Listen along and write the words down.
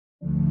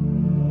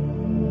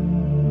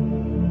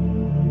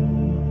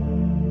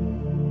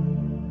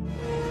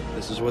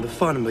is where the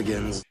fun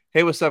begins.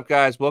 Hey, what's up,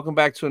 guys? Welcome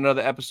back to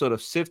another episode of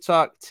Sith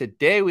Talk.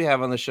 Today we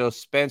have on the show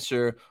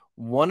Spencer,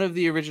 one of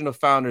the original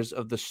founders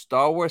of the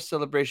Star Wars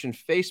Celebration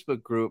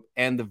Facebook group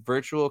and the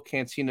Virtual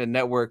Cantina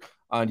Network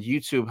on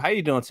YouTube. How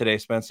you doing today,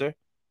 Spencer?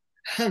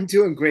 I'm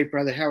doing great,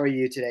 brother. How are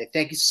you today?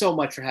 Thank you so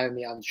much for having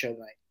me on the show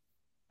tonight.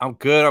 I'm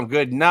good. I'm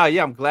good. Now,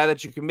 yeah, I'm glad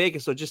that you can make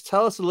it. So just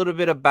tell us a little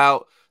bit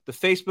about the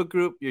Facebook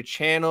group, your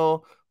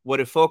channel, what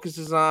it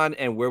focuses on,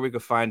 and where we can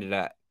find it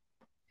at.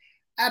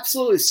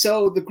 Absolutely.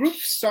 So the group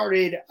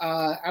started,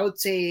 I would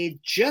say,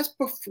 just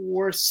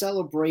before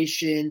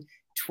Celebration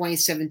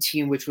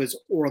 2017, which was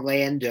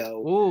Orlando,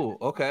 Ooh,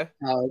 okay.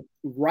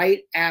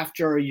 right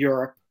after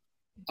Europe.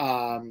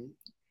 And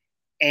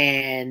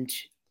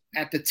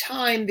at the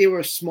time, they were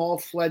a small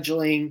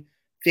fledgling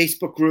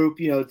Facebook group,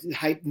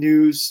 hype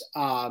news.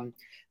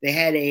 They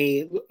had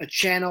a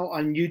channel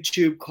on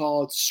YouTube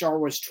called Star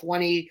Wars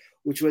 20,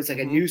 which was like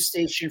a news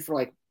station for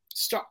like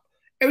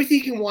everything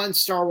you can want in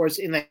Star Wars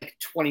in like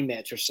 20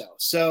 minutes or so.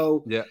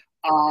 So Yeah.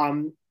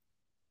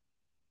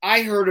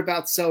 I heard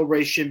about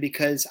Celebration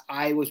because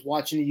I was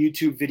watching the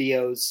YouTube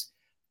videos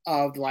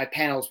of the live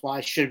panels while I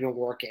should have been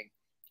working.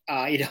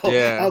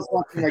 Yeah. I was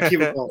watching my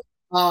cubicle.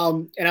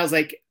 And I was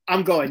like,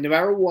 I'm going no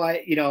matter what.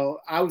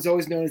 I was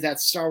always known as that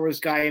Star Wars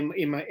guy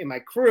in my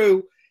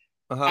crew.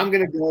 I'm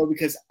gonna go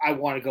because I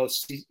want to go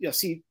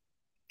see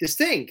this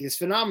thing, this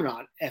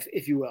phenomenon,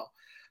 if you will.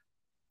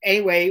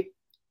 Anyway,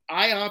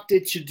 I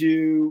opted to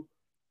do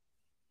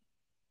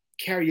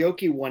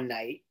karaoke one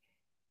night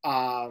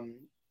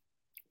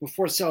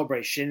before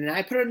Celebration, and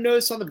I put a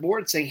notice on the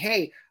board saying,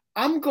 "Hey,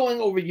 I'm going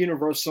over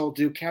Universal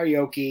to do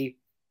karaoke.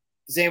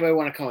 Does anybody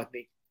want to come with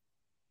me?"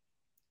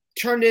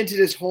 Turned into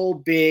this whole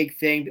big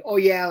thing. Oh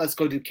yeah, let's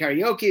go do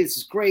karaoke. This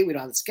is great. We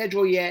don't have the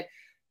schedule yet.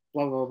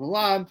 Blah blah blah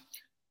blah.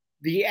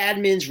 The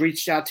admins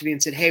reached out to me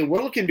and said, "Hey,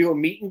 we're looking to do a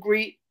meet and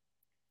greet.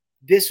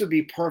 This would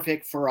be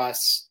perfect for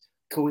us.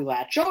 Could we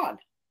latch on?"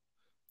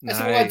 Nice. I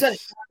said, "Well, I've done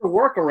the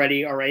work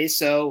already.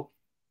 So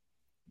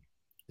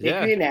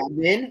make me an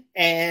admin,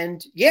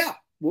 and yeah,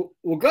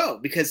 we'll go."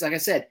 Because, like I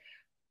said,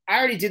 I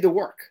already did the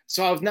work,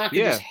 so I was not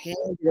going to just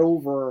hand it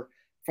over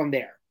from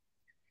there.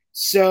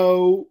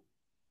 So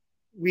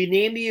we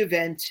named the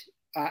event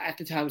at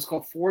the time. It was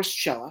called Force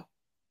Cella,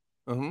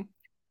 and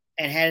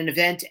had an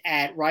event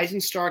at Rising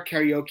Star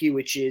Karaoke,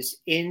 which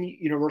is in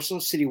Universal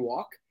City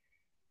Walk.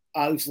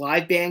 It was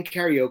live band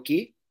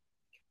karaoke,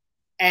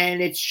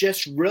 and it's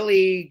just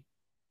really,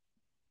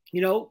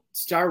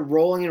 started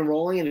rolling and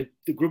rolling, and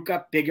the group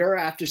got bigger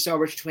after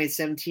Celebration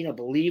 2017. I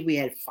believe we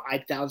had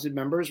 5,000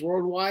 members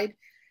worldwide.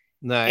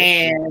 Nice.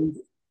 And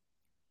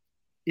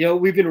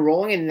we've been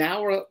rolling, and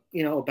now we're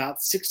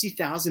about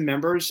 60,000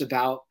 members.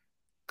 About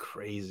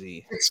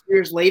crazy 6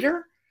 years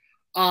later.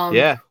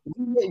 Yeah,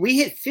 we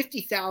hit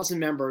 50,000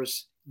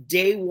 members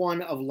day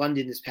one of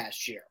London this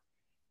past year,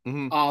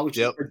 which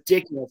is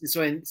ridiculous. And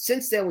so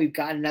since then, we've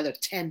got another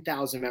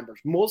 10,000 members,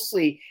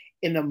 mostly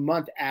in the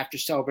month after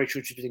Celebration,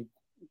 which has been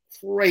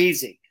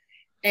crazy.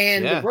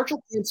 And the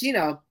virtual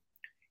cantina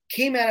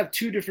came out of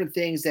two different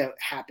things that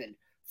happened.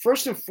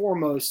 First and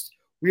foremost,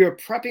 we were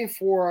prepping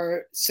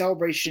for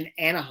Celebration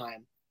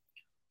Anaheim,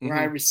 where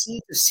I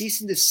received a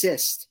cease and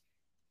desist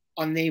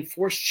on the name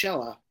Force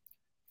Cella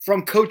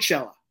from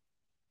Coachella.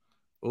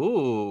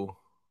 Ooh.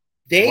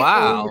 They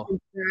own the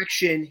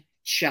contraction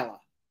Cella,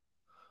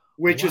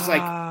 which is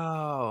like,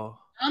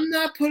 I'm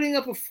not putting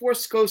up a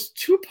Force Ghost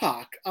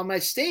Tupac on my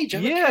stage.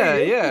 I'm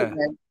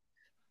event,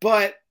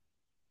 but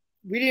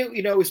we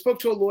didn't, we spoke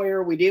to a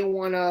lawyer. We didn't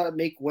want to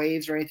make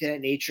waves or anything of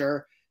that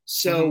nature.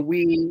 So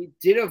we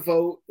did a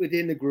vote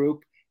within the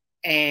group.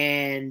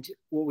 And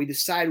what we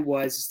decided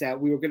is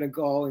that we were going to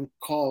go and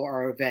call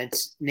our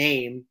event's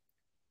name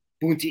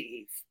Boonty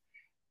Eve.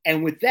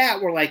 And with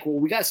that, we're like, well,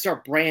 we got to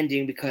start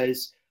branding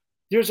because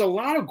there's a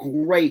lot of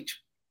great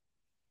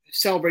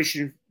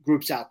celebration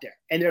groups out there.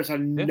 And there's a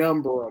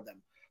number of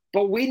them.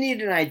 But we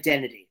need an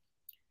identity.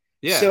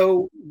 Yeah.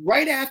 So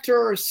right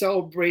after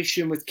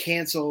Celebration was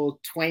canceled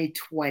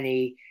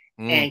 2020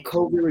 and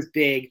COVID was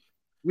big,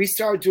 we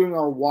started doing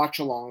our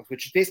watch-alongs,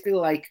 which is basically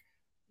like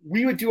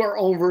we would do our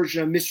own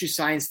version of Mystery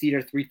Science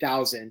Theater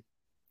 3000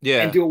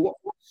 and do a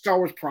Star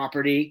Wars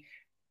property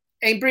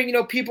and bring,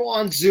 people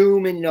on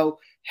Zoom and,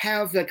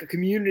 have like a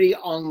community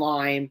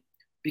online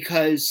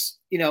because,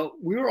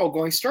 we were all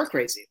going star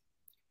crazy.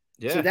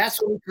 Yeah. So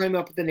that's when we came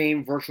up with the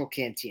name Virtual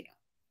Cantina.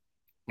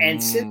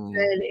 And since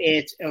then,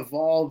 it's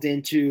evolved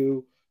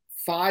into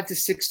 5 to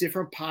 6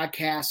 different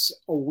podcasts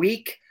a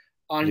week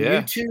on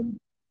YouTube,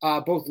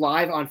 both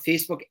live on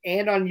Facebook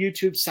and on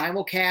YouTube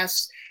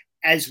simulcasts,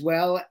 as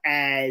well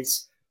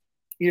as,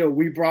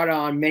 we brought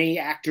on many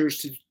actors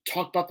to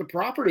talk about the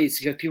properties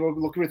because people are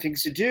looking for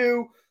things to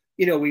do.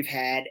 We've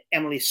had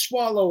Emily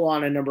Swallow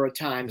on a number of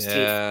times,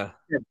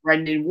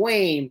 Brendan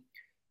Wayne.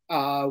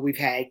 We've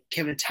had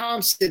Kevin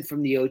Thompson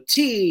from the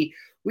OT.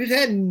 We've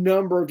had a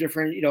number of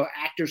different,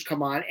 actors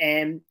come on,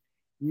 and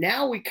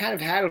now we kind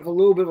of had a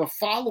little bit of a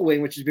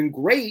following, which has been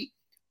great.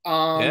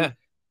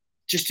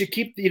 Just to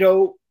keep,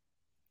 the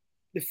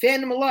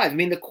fandom alive. I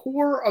mean, the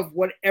core of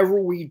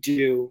whatever we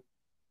do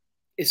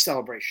is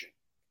Celebration.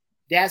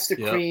 That's the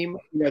Yep. cream.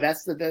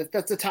 That's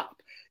the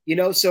top.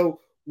 So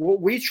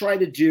what we try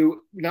to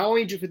do, not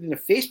only just within the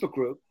Facebook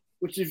group,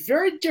 which is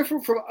very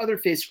different from other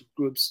Facebook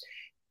groups,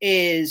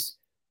 is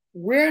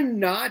we're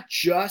not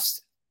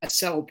just a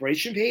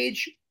Celebration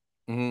page.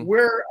 Mm-hmm.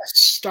 We're a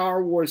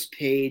Star Wars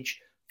page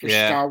for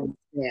Star Wars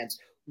fans.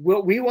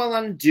 What we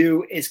want to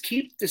do is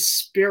keep the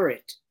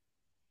spirit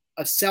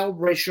of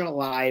Celebration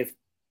alive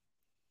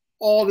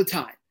all the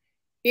time,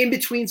 in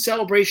between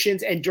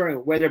celebrations and during,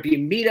 whether it be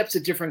meetups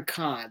at different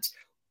cons.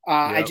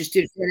 I just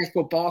did Fan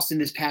Expo Boston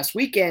this past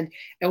weekend,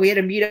 and we had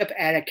a meetup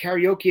at a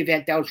karaoke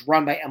event that was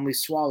run by Emily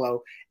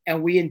Swallow,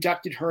 and we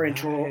inducted her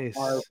into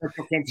our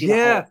virtual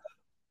Cantina Hall.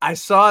 I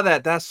saw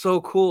that. That's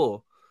so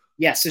cool.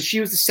 Yeah, so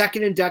she was the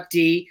second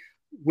inductee,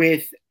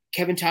 with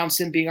Kevin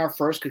Thompson being our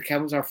first, because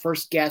Kevin was our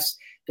first guest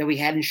that we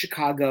had in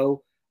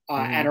Chicago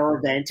at our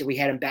event, and we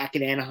had him back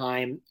in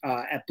Anaheim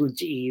at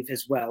Boonta Eve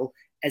as well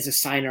as a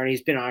signer, and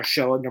he's been on our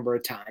show a number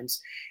of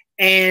times.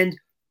 And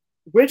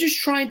we're just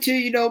trying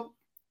to,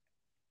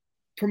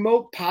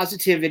 promote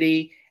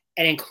positivity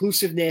and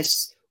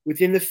inclusiveness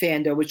within the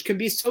fandom, which can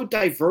be so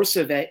diverse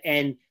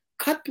and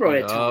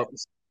cutthroat at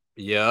times.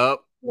 Yep.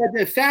 But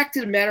the fact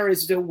of the matter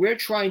is that we're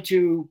trying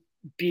to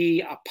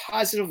be a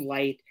positive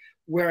light,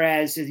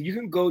 whereas you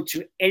can go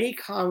to any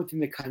con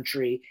within the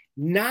country,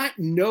 not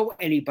know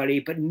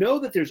anybody, but know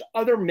that there's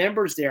other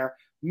members there,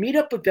 meet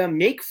up with them,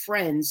 make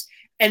friends,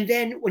 and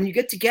then when you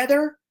get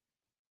together,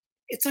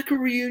 it's like a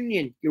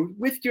reunion. You're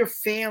with your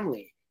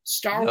family.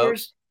 Star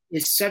Wars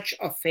is such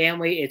a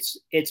family.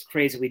 It's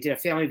crazy. We did a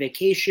family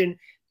vacation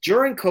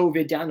during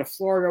COVID down to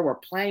Florida. We're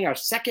planning our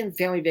second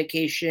family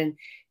vacation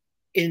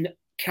in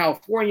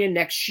California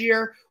next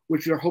year,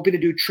 which we're hoping to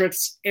do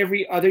trips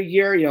every other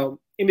year,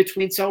 in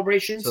between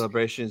celebrations.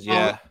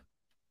 Yeah.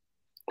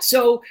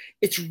 So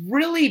it's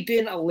really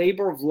been a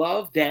labor of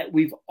love that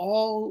we've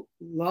all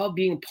loved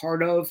being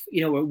part of.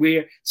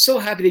 We're so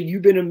happy that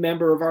you've been a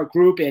member of our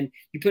group and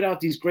you put out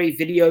these great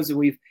videos, and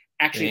we've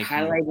actually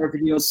highlighted our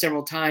videos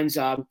several times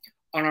on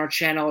our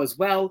channel as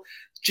well,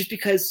 just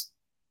because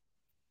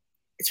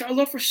it's our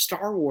love for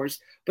Star Wars,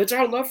 but it's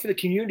our love for the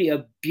community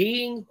of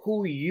being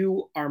who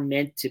you are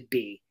meant to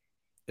be.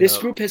 This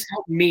group has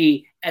helped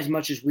me as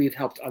much as we've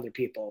helped other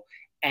people.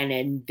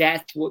 And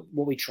that's what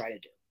we try to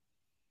do.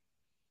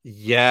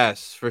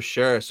 Yes, for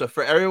sure. So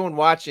for everyone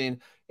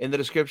watching, in the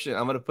description,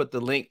 I'm going to put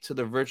the link to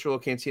the Virtual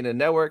Cantina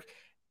Network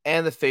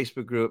and the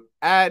Facebook group.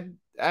 Add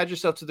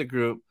yourself to the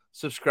group,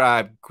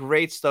 subscribe.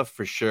 Great stuff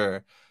for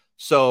sure.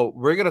 So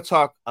we're going to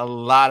talk a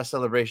lot of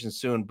celebrations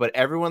soon, but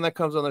everyone that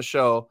comes on the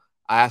show,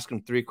 I ask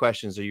them 3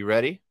 questions. Are you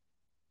ready?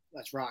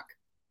 Let's rock.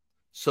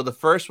 So the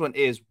first one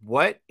is,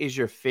 what is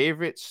your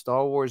favorite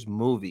Star Wars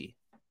movie?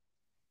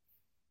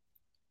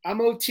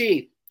 I'm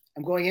OT.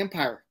 I'm going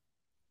Empire.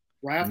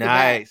 Right off the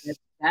bat.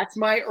 That's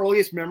my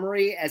earliest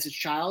memory as a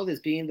child,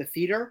 as being in the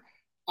theater.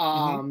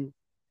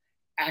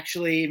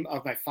 Actually,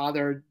 of my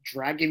father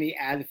dragging me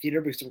out of the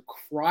theater because I'm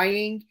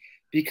crying,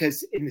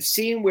 because in the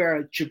scene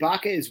where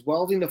Chewbacca is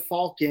welding the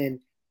Falcon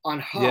on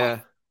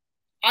Hoth,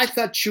 I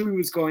thought Chewie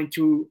was going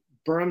to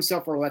burn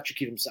himself or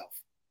electrocute himself.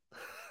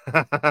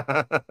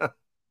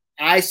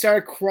 I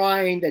started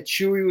crying that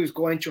Chewie was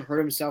going to hurt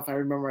himself. I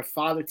remember my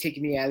father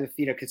taking me out of the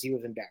theater because he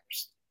was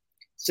embarrassed.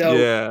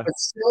 So, but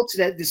still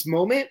to this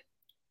moment,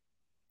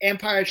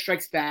 Empire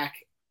Strikes Back,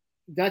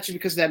 not just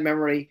because of that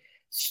memory,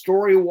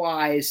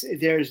 story-wise,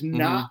 there's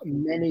not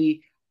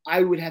many,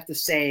 I would have to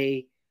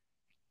say,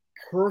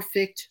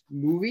 perfect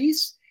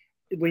movies.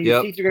 When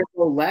you think they're going to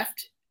go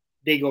left,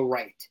 they go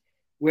right.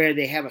 Where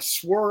they have a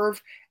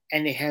swerve,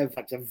 and they have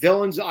like the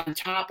villains on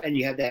top, and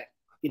you have that,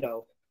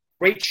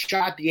 great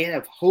shot at the end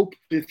of hope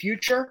for the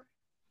future.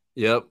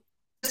 It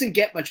doesn't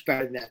get much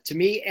better than that. To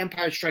me,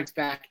 Empire Strikes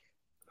Back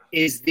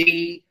is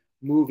the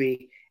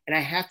movie. And I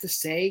have to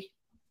say,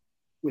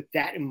 with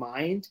that in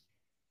mind,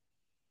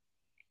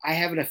 I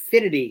have an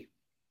affinity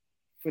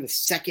for the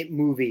second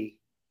movie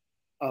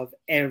of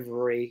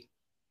every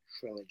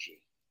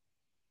trilogy.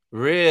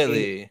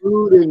 Really?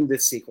 Including the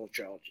sequel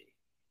trilogy.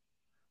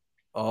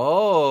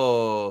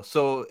 Oh,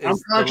 so I'm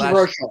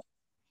controversial.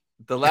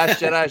 The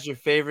Last Jedi is your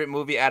favorite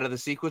movie out of the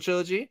sequel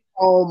trilogy?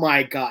 Oh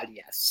my God,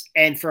 yes.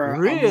 And for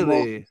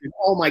really?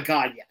 Oh my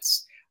God,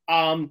 yes.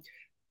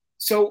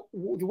 So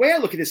the way I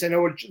look at this, I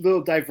know we're a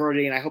little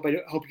diverting, and I hope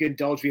you can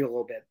indulge me a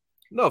little bit.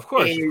 No, of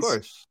course, of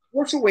course.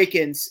 Force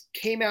Awakens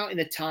came out in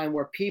a time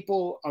where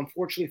people,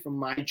 unfortunately from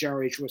my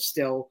generation, were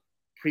still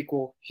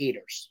prequel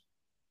haters.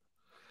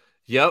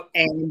 Yep.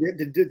 And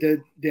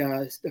the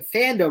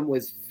fandom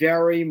was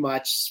very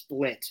much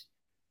split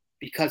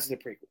because of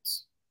the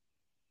prequels.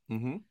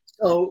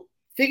 So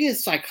thinking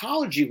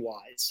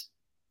psychology-wise,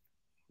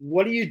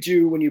 what do you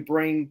do when you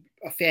bring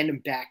a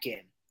fandom back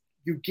in?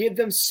 You give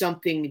them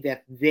something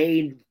that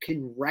they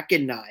can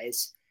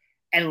recognize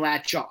and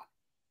latch on.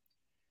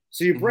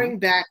 So you bring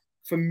back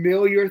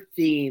familiar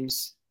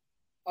themes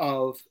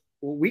of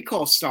what we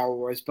call Star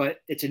Wars,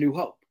 but it's A New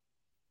Hope.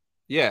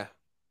 Yeah.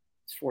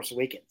 It's Force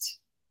Awakens.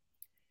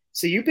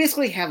 So you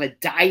basically have a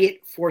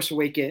diet Force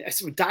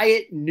Awakens, a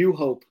diet New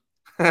Hope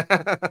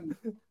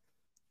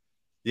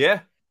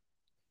Yeah.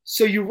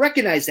 So you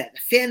recognize that.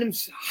 The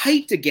fandom's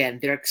hyped again.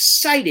 They're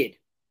excited.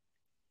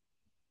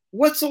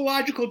 What's the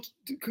logical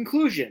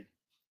conclusion?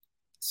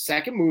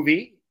 Second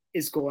movie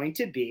is going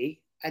to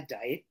be a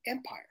diet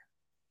empire.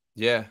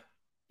 Yeah.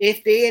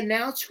 If they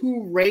announce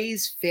who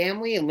Rey's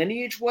family and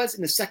lineage was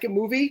in the second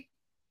movie,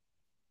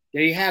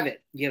 there you have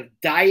it. You have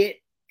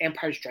Diet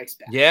Empire Strikes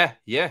Back. Yeah,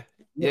 yeah.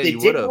 What they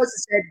did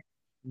was said,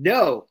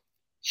 no,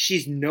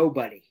 she's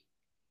nobody.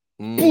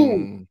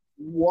 Boom.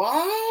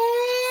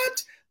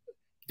 What?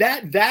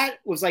 That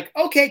was like,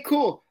 okay,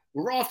 cool.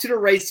 We're off to the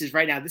races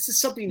right now. This is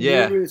something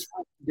new. It's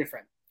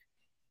different.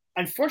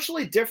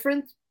 Unfortunately,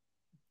 different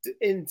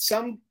in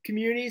some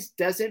communities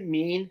doesn't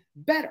mean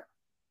better.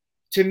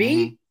 To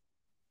me,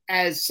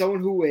 as someone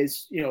who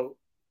is,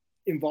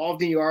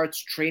 involved in the arts,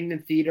 trained in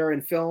theater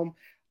and film,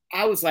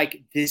 I was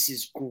like, this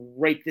is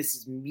great. This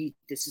is meat.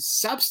 This is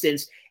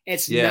substance.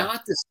 It's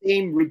not the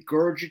same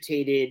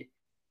regurgitated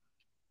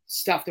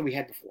stuff that we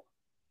had before.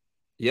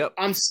 Yep.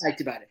 I'm psyched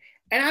about it.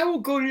 And I will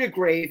go to the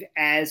grave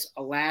as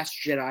a Last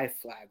Jedi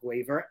flag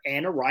waver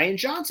and a Rian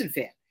Johnson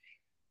fan.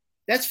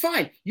 That's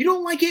fine. You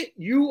don't like it,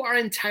 you are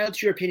entitled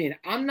to your opinion.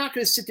 I'm not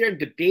going to sit there and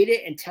debate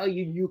it and tell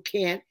you you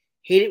can't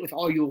hate it with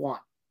all you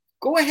want.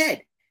 Go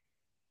ahead.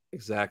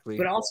 Exactly.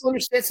 But also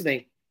understand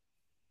something.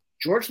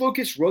 George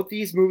Lucas wrote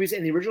these movies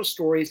and the original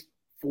stories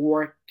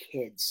for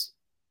kids.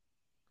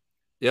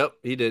 Yep,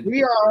 he did.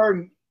 We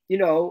are,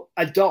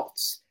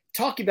 adults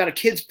talking about a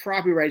kid's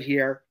property right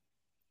here.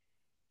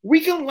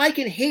 We can like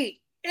and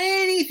hate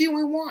anything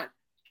we want.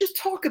 Just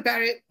talk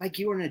about it like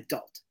you're an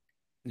adult.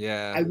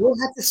 Yeah. I will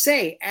have to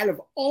say, out of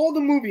all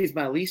the movies,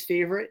 my least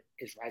favorite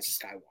is Rise of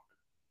Skywalker.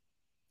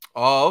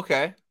 Oh,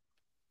 okay.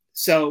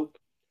 So,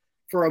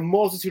 for a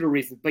multitude of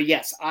reasons. But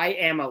yes, I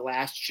am a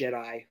Last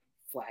Jedi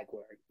flag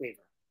waver.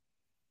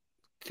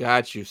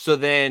 Got you. So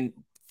then,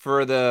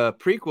 for the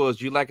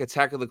prequels, you like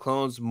Attack of the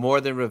Clones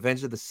more than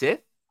Revenge of the Sith?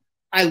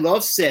 I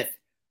love Sith,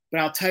 but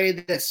I'll tell you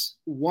this.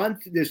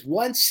 There's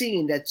one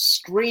scene that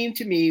screamed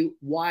to me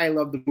why I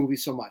love the movie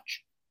so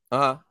much.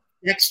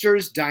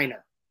 Dexter's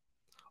Diner.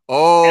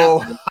 Oh.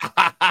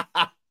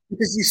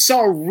 Because you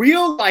saw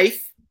real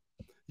life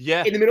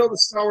in the middle of the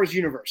Star Wars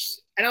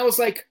universe. And I was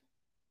like,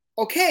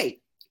 okay,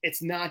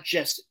 it's not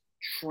just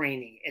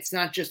training. It's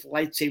not just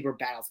lightsaber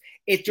battles.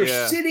 If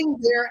they're sitting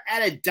there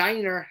at a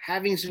diner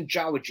having some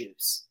Jawa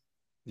juice.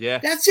 Yeah.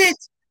 That's it.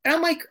 And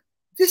I'm like,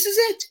 this is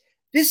it.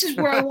 This is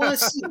where I want to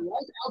see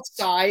life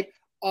outside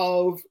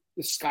of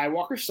the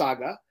Skywalker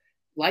saga,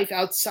 life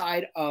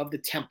outside of the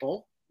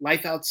temple,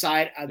 life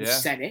outside of the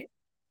Senate.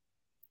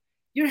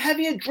 You're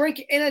having a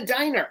drink in a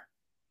diner.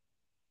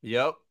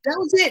 Yep. That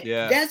was it.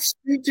 Yeah. That's,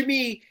 to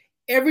me,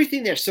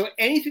 everything there. So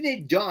anything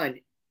they've done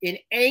in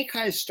any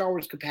kind of Star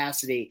Wars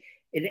capacity,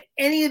 in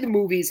any of the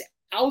movies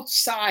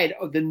outside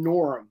of the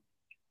norm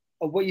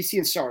of what you see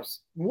in Star Wars,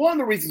 one of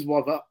the reasons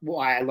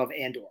why I love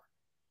Andor.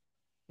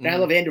 And I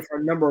love Andor for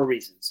a number of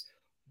reasons.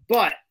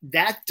 But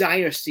that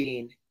diner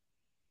scene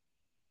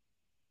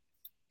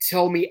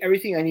told me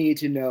everything I needed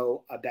to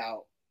know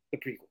about the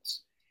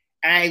prequels.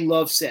 And I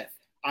love Sith.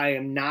 I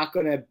am not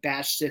going to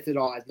bash Sith at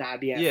all. It's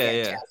not being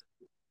fantastic.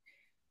 Yeah.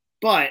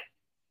 But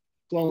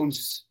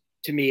clones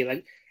to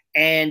me,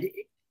 and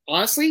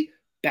honestly,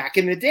 back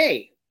in the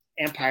day,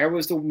 Empire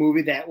was the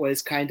movie that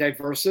was kind of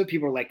diverse.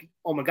 People were like,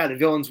 oh my God, the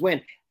villains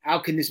win. How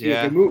can this be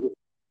a good movie?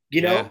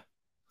 That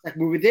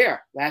movie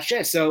there, Last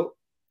Jedi. So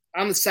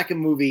I'm the second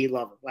movie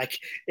lover.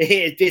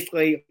 It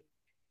basically,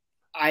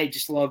 I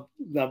just love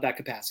that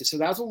capacity. So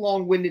that was a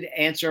long-winded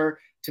answer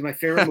to my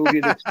favorite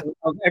movie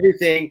of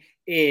everything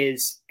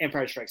is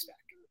Empire Strikes Back.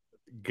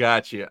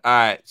 Gotcha. All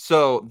right.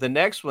 So the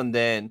next one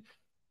then,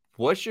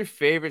 what's your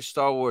favorite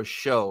Star Wars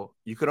show?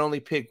 You could only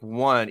pick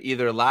one,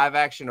 either live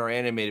action or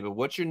animated, but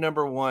what's your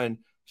number one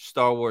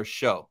Star Wars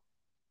show?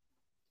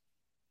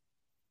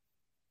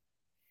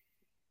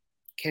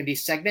 Can it be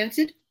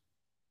segmented?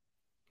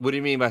 What do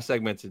you mean by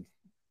segmented?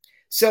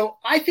 So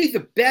I think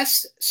the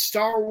best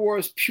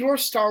pure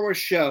Star Wars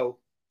show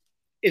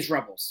is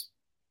Rebels.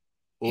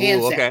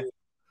 Hands down.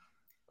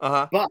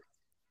 But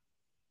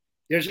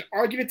there's an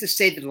argument to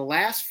say that the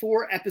last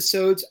 4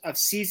 episodes of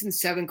Season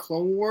 7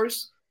 Clone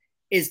Wars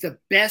is the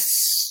best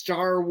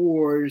Star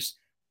Wars,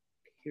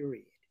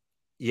 period.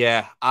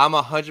 Yeah, I'm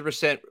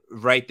 100%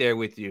 right there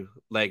with you.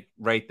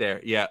 Right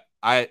there. Yeah.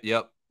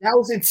 Yep. That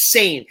was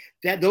insane.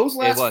 Those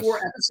last 4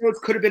 episodes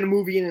could have been a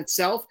movie in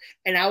itself,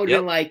 and I would have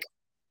been like,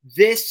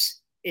 this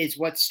is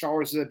what Star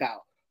Wars is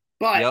about.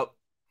 But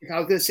if I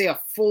was going to say a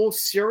full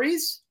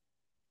series,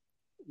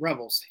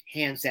 Rebels,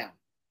 hands down.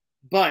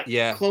 But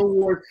Clone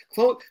Wars,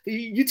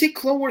 you take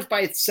Clone Wars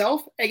by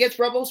itself against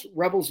Rebels,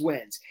 Rebels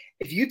wins.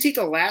 If you take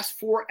the last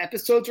 4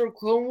 episodes of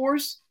Clone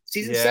Wars,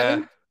 Season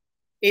 7,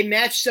 it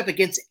matches up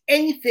against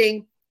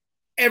anything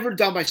ever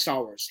done by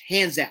Star Wars,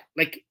 hands down.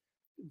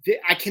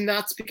 I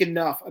cannot speak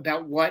enough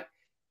about what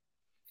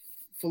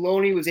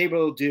Filoni was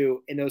able to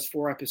do in those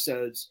 4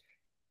 episodes,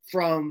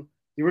 from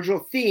the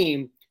original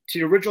theme to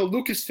the original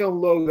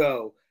Lucasfilm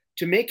logo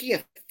to making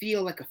it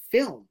feel like a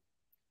film,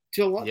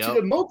 to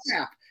the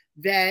mocap.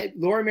 that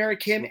Laura Mary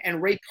Kim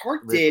and Ray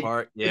Park Ray did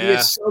Park, for the yeah.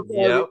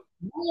 Ahsoka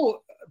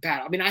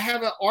battle. I mean, I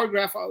have an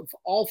autograph of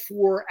all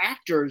 4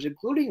 actors,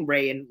 including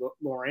Ray and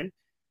Lauren,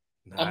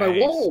 on my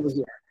wall over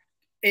here.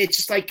 It's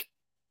just like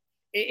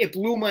it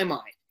blew my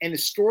mind, and the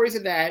stories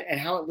of that and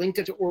how it linked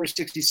up to Order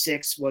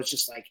 66 was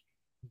just like,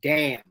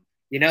 damn,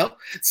 you know.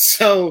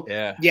 So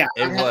yeah,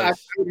 I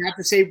would have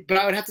to say, but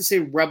I would have to say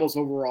Rebels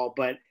overall.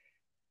 But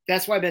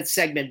that's why I meant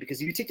segment,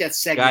 because if you take that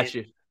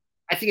segment,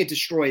 I think it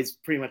destroys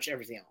pretty much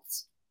everything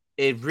else.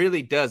 It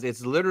really does.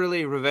 It's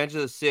literally Revenge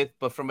of the Sith,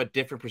 but from a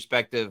different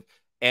perspective,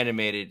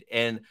 animated.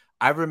 And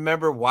I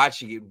remember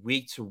watching it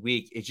week to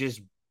week. It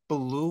just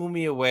blew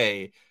me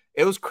away.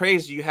 It was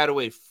crazy. You had to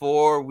wait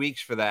 4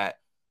 weeks for that.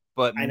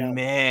 But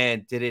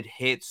man, did it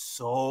hit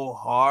so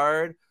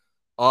hard.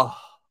 Oh,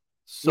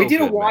 so we did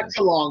good, a watch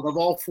along of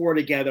all 4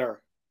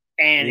 together,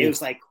 and it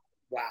was like,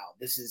 wow,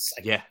 this is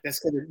like,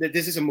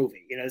 this is a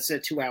movie. You know, it's a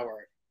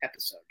 2-hour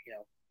episode. You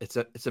know,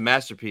 it's a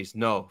masterpiece.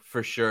 No,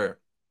 for sure.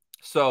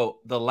 So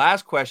the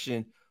last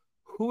question: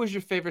 who is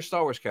your favorite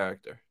Star Wars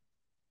character?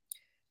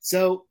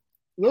 So,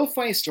 little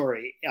funny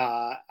story.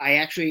 I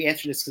actually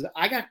answered this because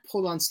I got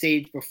pulled on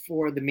stage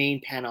before the main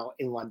panel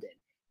in London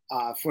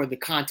for the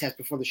contest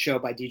before the show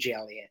by DJ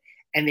Elliott,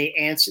 and they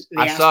answered.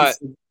 I saw it.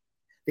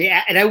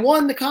 And I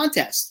won the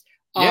contest.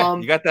 Yeah,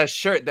 you got that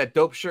shirt, that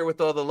dope shirt with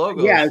all the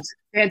logos. Yeah, it's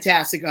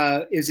fantastic.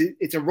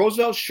 It's a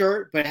Roosevelt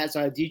shirt, but it has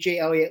a DJ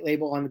Elliott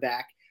label on the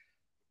back.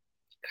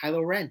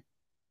 Kylo Ren.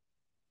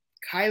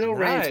 Kylo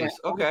Ren is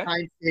my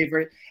all-time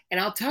favorite, and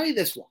I'll tell you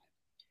this one.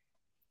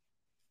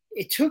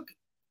 It took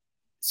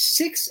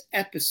 6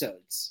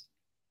 episodes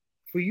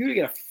for you to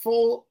get a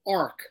full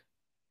arc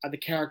of the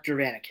character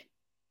of Anakin.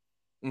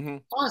 Mm-hmm.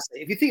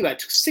 Honestly, if you think about it, it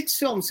took 6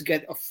 films to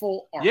get a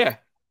full arc. Yeah.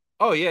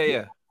 Oh,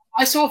 yeah.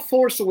 I saw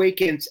Force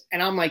Awakens,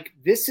 and I'm like,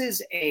 this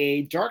is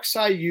a dark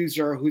side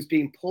user who's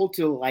being pulled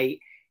to the light,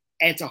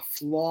 and it's a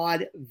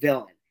flawed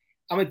villain.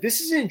 I'm like,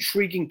 this is an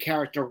intriguing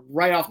character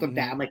right off the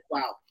bat. I'm like,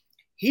 wow,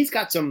 he's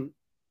got some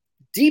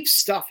deep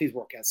stuff he's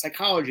working on,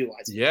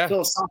 psychology-wise,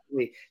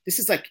 philosophically. This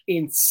is like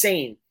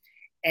insane.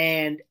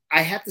 And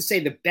I have to say,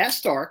 the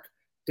best arc,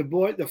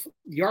 the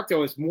arc that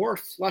was more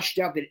fleshed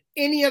out than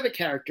any other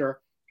character,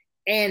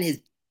 and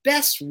his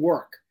best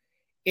work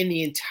in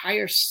the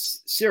entire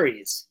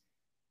series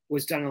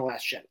was done in The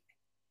Last Jedi.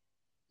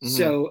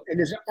 So, and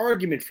there's an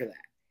argument for that.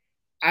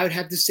 I would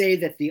have to say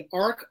that the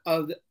arc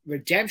of the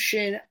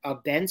redemption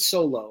of Ben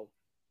Solo,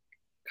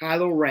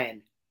 Kylo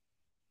Ren,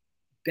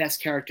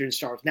 best character in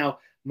Star Wars. Now,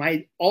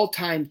 my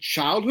all-time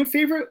childhood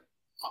favorite,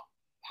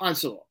 Han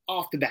Solo,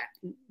 off the bat.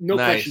 No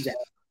questions asked.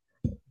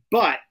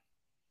 But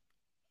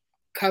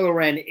Kylo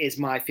Ren is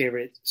my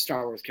favorite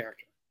Star Wars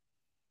character.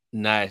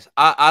 Nice.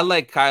 I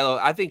like Kylo.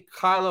 I think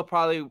Kylo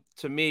probably,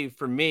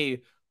 for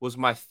me, was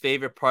my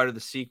favorite part of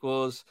the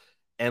sequels.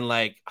 And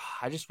like,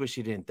 I just wish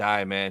he didn't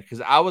die, man,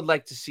 because I would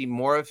like to see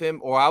more of him,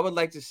 or I would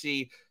like to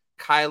see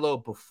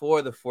Kylo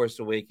before The Force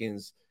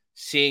Awakens,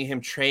 seeing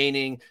him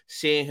training,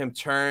 seeing him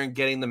turn,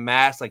 getting the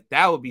mask. Like,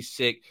 that would be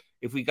sick.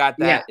 If we got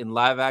that in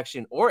live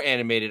action or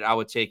animated, I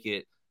would take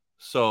it.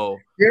 So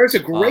there's a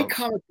great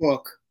comic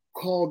book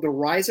called The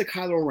Rise of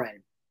Kylo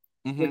Ren,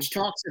 which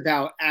talks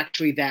about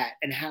actually that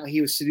and how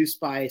he was seduced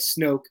by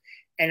Snoke,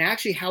 and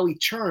actually how he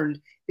turned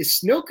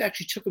is Snoke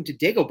actually took him to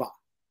Dagobah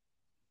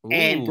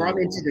and brought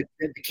him into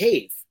the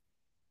cave.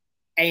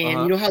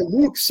 And you know how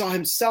Luke saw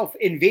himself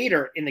in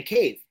Vader in the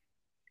cave?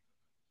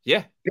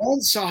 Yeah.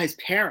 Ben saw his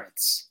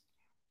parents.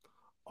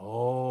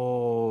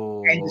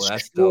 Oh, and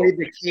destroyed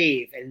the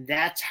cave. And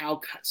that's how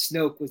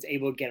Snoke was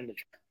able to get him to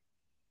turn.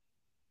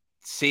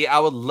 See, I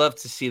would love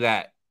to see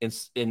that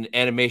in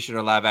animation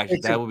or live action.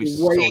 That would be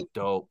so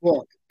dope.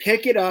 Book.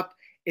 Pick it up.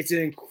 It's an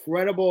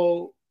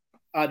incredible.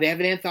 They have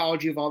an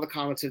anthology of all the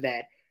comics of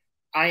that.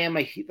 I am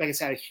like I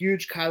said, a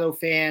huge Kylo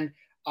fan.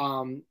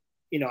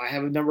 You know, I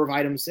have a number of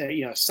items that,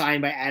 you know,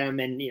 signed by Adam,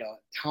 and, you know,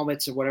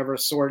 helmets or whatever,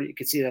 sword. You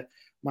can see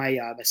my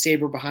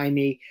saber behind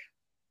me.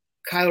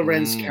 Kylo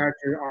Ren's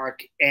character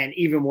arc, and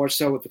even more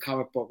so with the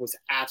comic book, was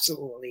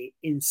absolutely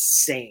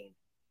insane.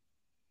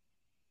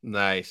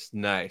 Nice.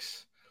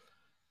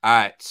 All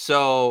right,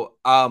 so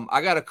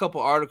I got a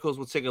couple articles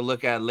we'll take a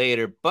look at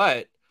later,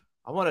 but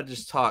I want to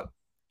just talk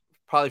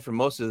probably for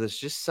most of this,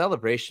 just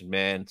Celebration,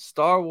 man.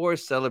 Star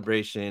Wars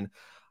Celebration.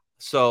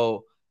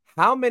 So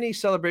how many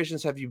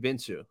celebrations have you been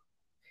to?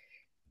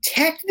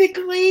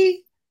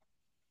 Technically,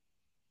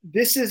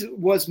 this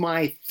was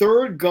my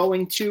third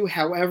going to.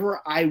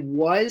 However, I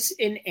was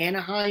in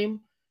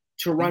Anaheim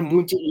to run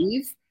Boonta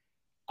Eve.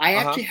 I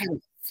actually had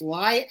to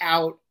fly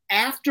out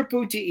after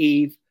Boonta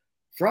Eve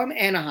from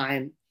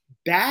Anaheim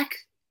back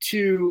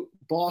to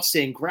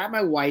Boston, grab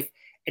my wife,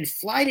 and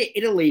fly to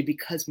Italy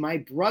because my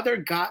brother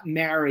got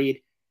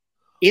married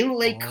in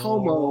Lake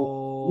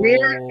Como,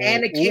 where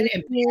Anakin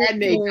and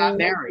Padme got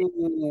married.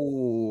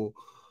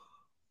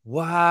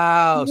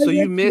 Wow. So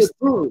you missed...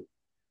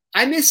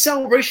 I missed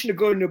Celebration to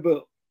go to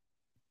Naboo.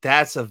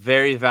 That's a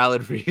very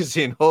valid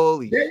reason.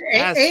 Holy,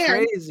 that's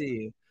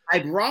crazy. I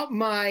brought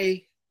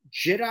my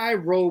Jedi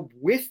robe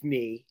with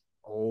me.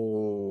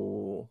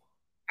 Oh.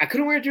 I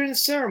couldn't wear it during the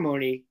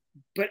ceremony,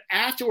 but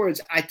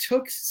afterwards I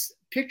took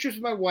pictures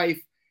with my wife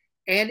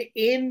and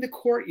in the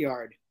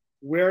courtyard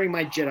wearing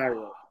my Jedi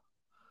robe.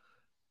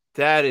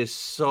 That is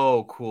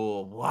so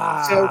cool.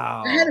 So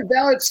I had Wow. a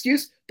valid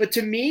excuse, but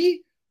to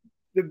me,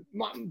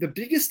 the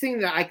biggest thing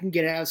that I can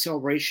get out of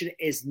Celebration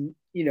is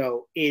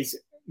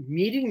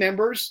meeting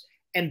members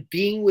and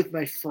being with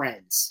my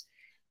friends.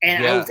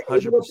 And I Yeah,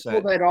 was able to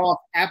pull 100%. that off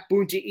at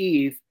Boonta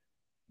Eve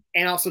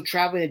and also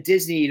traveling to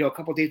Disney, a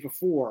couple of days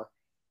before.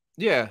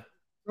 Yeah.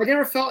 I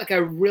never felt like I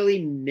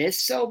really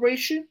missed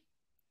Celebration.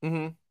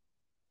 Mm-hmm.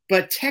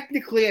 But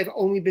technically, I've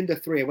only been to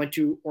 3. I went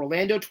to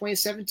Orlando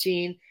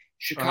 2017,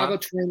 Chicago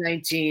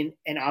 2019,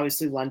 and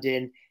obviously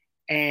London,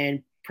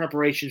 and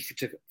preparations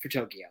for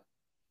Tokyo.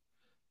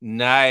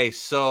 Nice.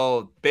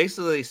 So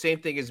basically, same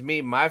thing as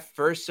me. My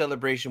first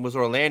celebration was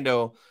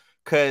Orlando,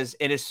 and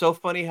it's so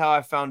funny how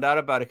I found out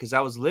about it because I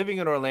was living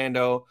in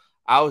Orlando.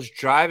 I was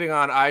driving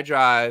on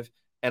iDrive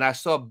and I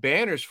saw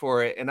banners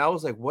for it, and I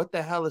was like, "What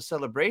the hell is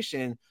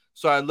celebration?"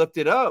 So I looked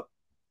it up,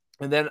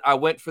 and then I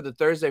went for the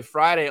Thursday,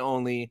 Friday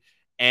only,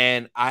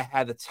 and I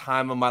had the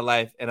time of my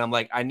life. And I'm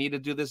like, I need to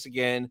do this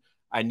again.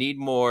 I need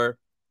more.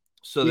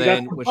 So You got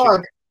then the when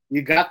bug.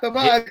 You got the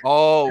yeah. bug.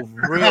 Oh,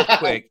 real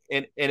quick.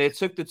 And it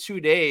took the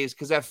 2 days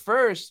because at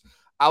first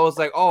I was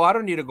like, oh, I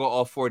don't need to go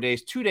all 4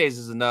 days. 2 days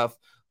is enough.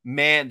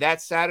 Man,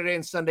 that Saturday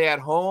and Sunday at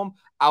home,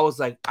 I was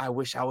like, I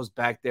wish I was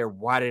back there.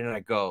 Why didn't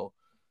I go?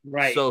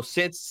 Right. So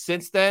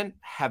since then,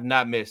 have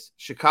not missed.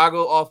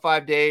 Chicago all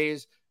 5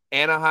 days,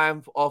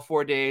 Anaheim all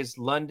 4 days,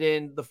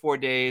 London the 4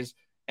 days,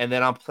 and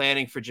then I'm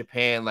planning for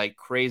Japan like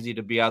crazy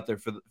to be out there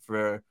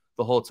for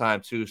the whole time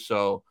too.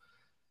 So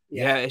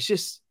yeah, it's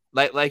just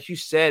like you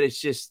said, it's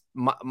just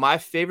my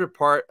favorite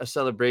part of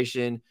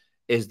celebration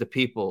is the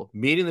people,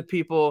 meeting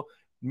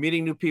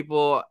new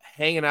people,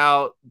 hanging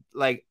out.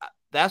 Like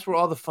that's where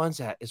all the fun's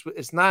at.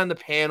 It's not in the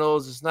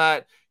panels, it's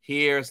not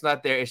here, it's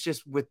not there. It's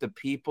just with the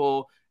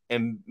people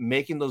and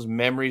making those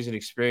memories and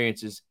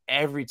experiences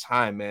every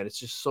time, man. It's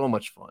just so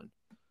much fun.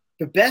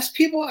 The best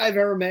people I've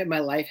ever met in my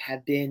life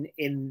have been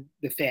in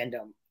the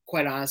fandom,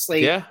 quite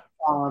honestly. Yeah.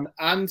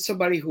 I'm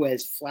somebody who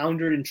has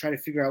floundered and tried to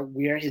figure out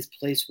where his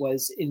place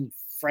was in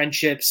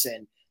friendships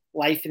and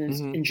life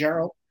in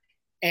general.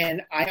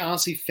 And I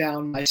honestly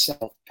found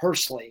myself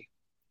personally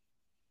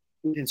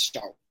within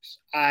Star Wars.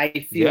 I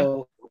Yeah.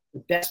 feel the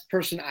best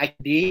person I can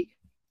be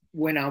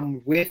when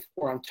I'm with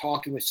or I'm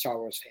talking with Star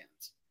Wars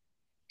fans.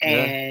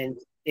 Yeah. And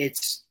it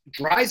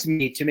drives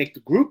me to make the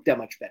group that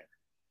much better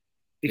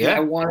because Yeah. I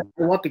want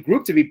the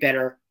group to be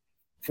better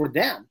for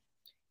them.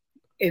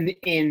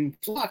 In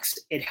Flux,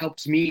 it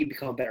helps me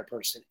become a better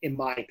person, in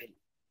my opinion.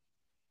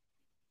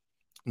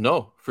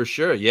 No, for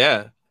sure.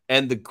 Yeah.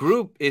 And the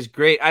group is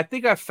great. I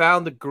think I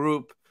found the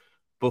group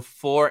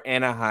before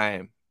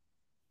Anaheim.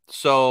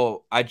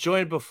 So I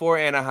joined before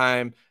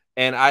Anaheim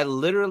and I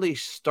literally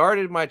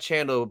started my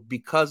channel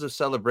because of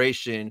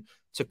Celebration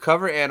to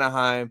cover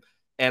Anaheim.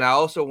 And I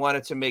also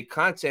wanted to make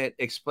content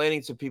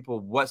explaining to people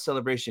what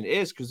Celebration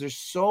is because there's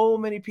so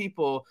many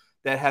people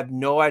that have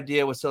no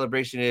idea what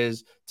Celebration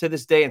is to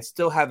this day and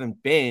still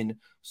haven't been.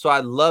 So I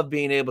love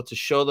being able to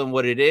show them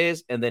what it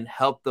is and then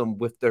help them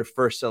with their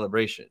first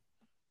celebration.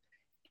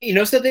 You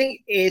know something?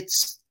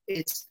 It's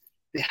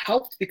the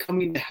help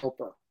becoming the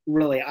helper.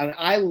 Really,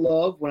 I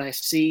love when I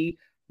see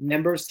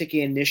members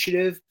taking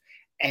initiative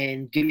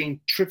and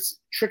giving tricks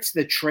of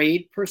the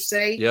trade per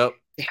se Yep.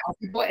 to help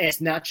people. And it's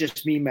not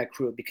just me and my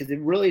crew because it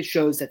really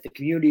shows that the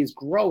community is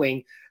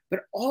growing,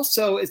 but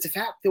also it's the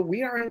fact that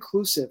we are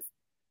inclusive.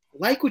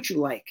 Like what you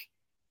like,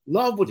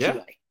 love what you Yeah.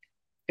 like.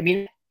 I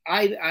mean,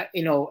 I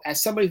as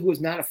somebody who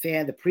was not a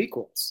fan of the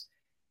prequels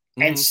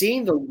and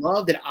seeing the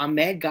love that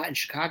Ahmed got in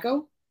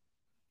Chicago,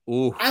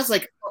 Ooh. I was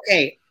like,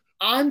 okay,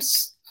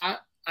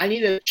 I need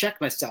to check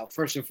myself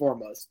first and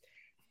foremost,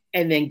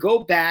 and then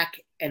go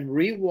back and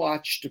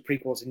rewatch the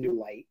prequels in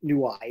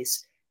new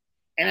eyes,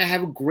 and I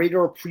have a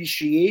greater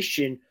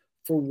appreciation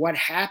for what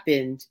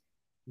happened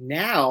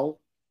now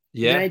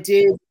than Yeah. I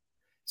did.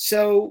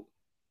 So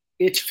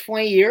it's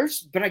 20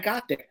 years, but I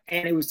got there,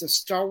 and it was the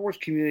Star Wars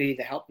community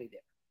that helped me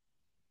there.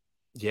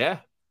 Yeah.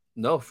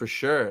 No, for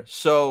sure.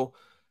 So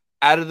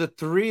out of the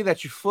three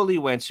that you fully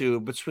went to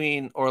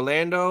between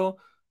Orlando,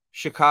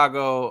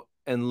 Chicago,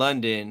 and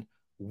London,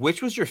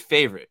 which was your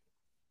favorite?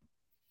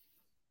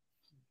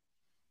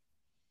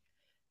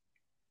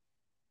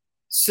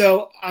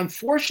 So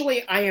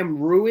unfortunately, I am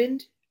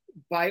ruined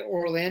by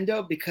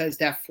Orlando because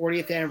that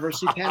 40th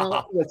anniversary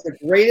panel was the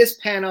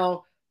greatest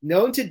panel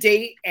known to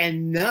date,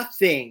 and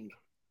nothing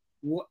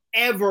will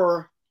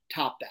ever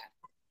top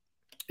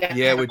that.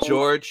 Yeah, with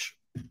George.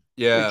 With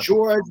Yeah.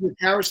 George, with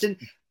Harrison,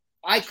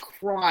 I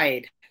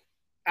cried.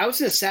 I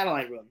was in a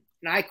satellite room,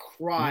 and I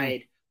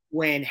cried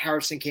when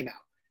Harrison came out.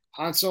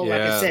 Han Solo,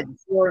 like I said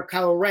before,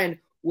 Kylo Ren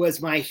was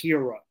my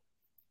hero.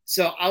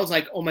 So I was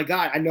like, oh my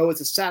God, I know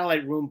it's a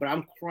satellite room, but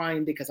I'm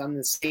crying because I'm in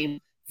the same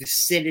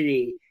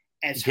vicinity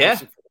as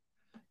Harrison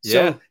Ford.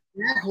 So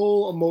that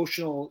whole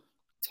emotional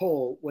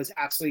toll was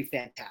absolutely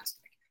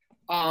fantastic.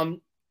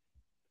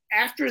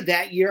 after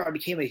that year, I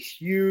became a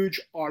huge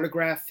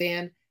autograph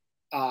fan.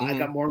 I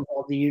got more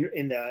involved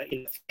in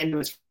the fandom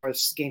as far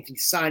as getting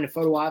things signed and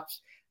photo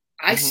ops.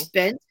 I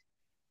spent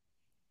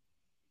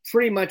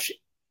pretty much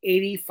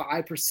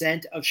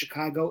 85% of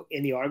Chicago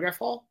in the autograph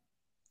hall.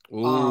 I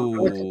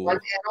went to one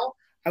panel.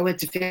 I went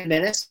to Fan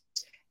Menace,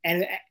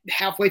 and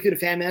halfway through the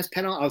Fan Menace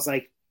panel, I was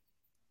like,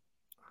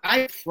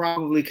 I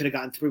probably could have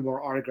gotten 3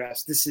 more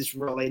autographs. This is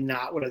really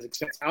not what I was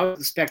expecting. I was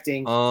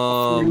expecting.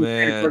 Oh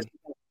man,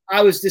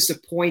 I was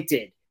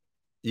disappointed.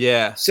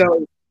 Yeah.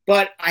 So,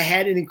 but I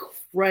had an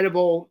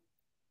incredible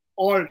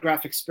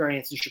autograph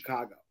experience in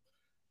Chicago.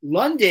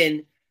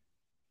 London,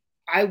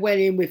 I went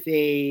in with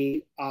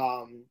a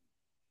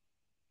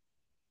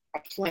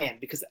plan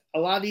because a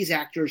lot of these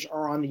actors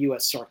are on the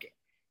U.S. circuit.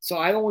 So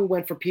I only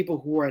went for people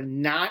who are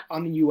not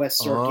on the U.S.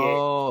 circuit.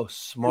 Oh,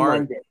 smart. In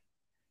London,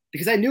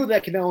 because I knew that I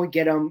could not only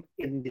get them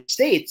in the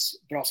States,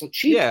 but also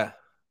cheap. Yeah.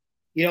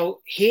 You know,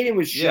 Hayden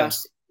was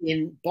just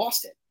in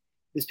Boston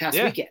this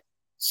past weekend.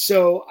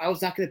 So I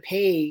was not going to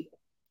pay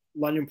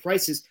London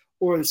prices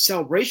or the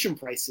celebration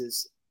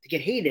prices to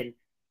get Hayden,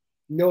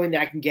 knowing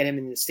that I can get him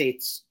in the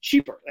States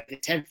cheaper,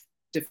 like 10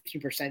 to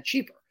 15%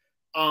 cheaper.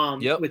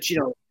 Which, you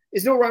know,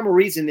 is no rhyme or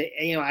reason that,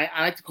 you know, I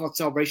like to call it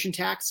celebration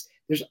tax.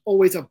 There's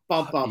always a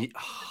bump up.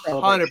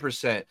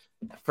 100%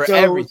 for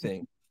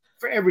everything.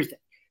 For everything.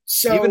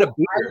 So even a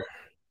beer.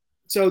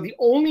 So the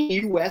only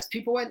U.S.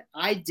 people went,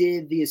 I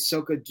did the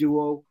Ahsoka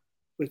duo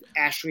with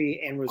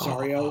Ashley and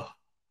Rosario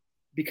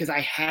because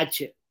I had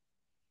to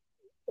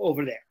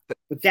over there.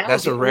 But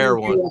that's a rare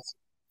one.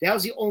 That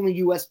was the only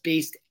U.S.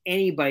 based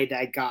anybody that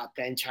I got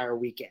that entire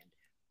weekend.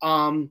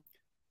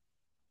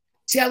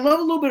 See, I love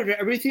a little bit of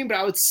everything, but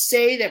I would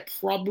say that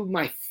probably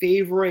my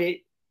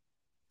favorite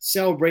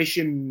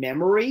celebration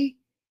memory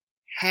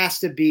has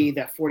to be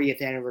that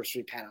 40th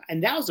anniversary panel.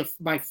 And that was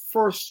my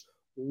first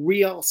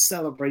real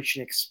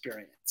celebration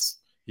experience.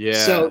 Yeah.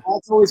 So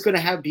that's always going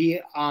to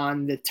be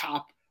on the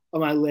top of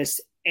my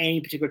list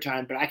any particular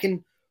time. But I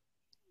can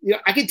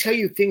tell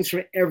you things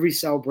from every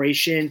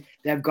celebration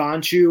that I've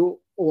gone to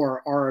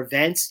or our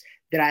events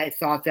that I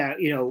thought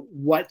that, you know,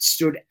 what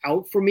stood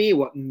out for me,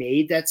 what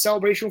made that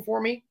celebration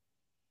for me.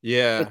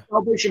 Yeah. The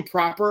celebration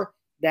proper,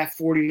 that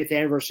 40th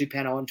anniversary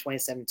panel in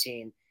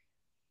 2017.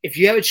 If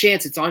you have a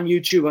chance, it's on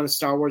YouTube on the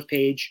Star Wars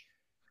page.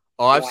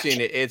 Oh, I've seen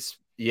it. It's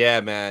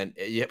man.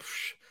 Yep.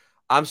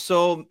 I'm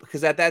so,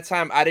 because at that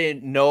time I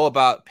didn't know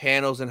about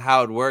panels and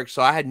how it works.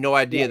 So I had no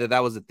idea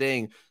that was a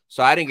thing.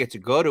 So I didn't get to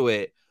go to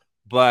it.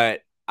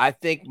 But I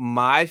think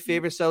my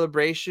favorite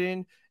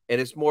celebration,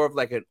 and it's more of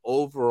like an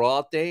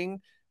overall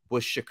thing,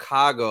 was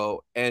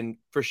Chicago. And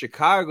for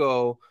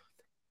Chicago,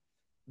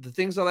 the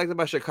things I liked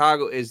about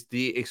Chicago is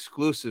the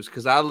exclusives,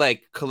 because I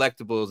like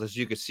collectibles. As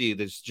you can see,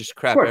 there's just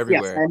crap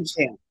everywhere. Yes, I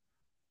understand.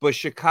 But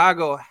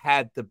Chicago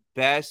had the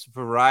best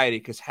variety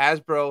because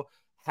Hasbro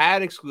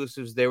had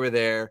exclusives. They were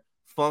there.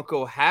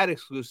 Funko had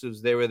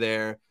exclusives. They were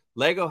there.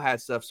 Lego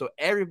had stuff. So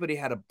everybody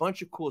had a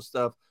bunch of cool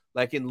stuff.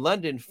 Like in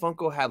London,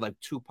 Funko had like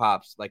 2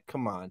 pops. Like,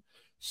 come on.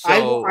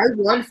 So I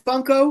won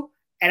Funko,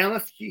 and I'm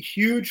a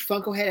huge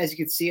Funko head, as you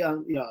can see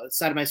on the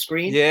side of my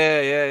screen.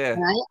 Yeah.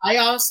 And I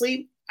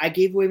honestly, I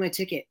gave away my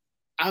ticket.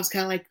 I was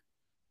kind of like,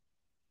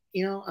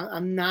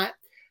 I'm not.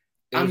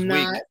 I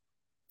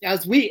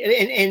was weak,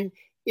 and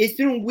it's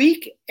been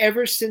weak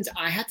ever since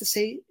I had to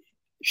say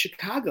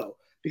Chicago,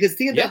 because the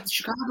thing about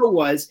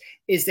Chicago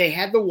is they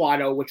had the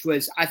Watto, which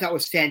I thought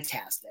was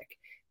fantastic.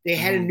 They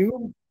had a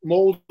new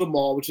mold of the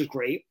mall, which was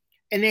great,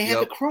 and they had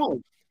the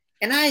Chrome,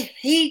 and I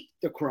hate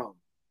the Chrome.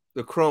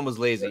 The Chrome was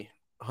lazy,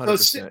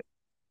 100%.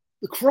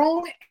 The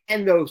Chrome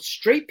and the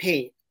straight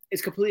paint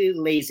is completely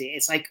lazy.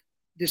 It's like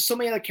there's so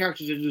many other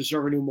characters that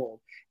deserve a new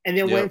mold. And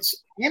then when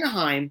it's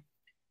Anaheim,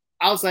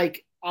 I was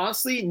like,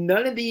 honestly,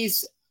 none of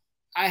these.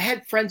 I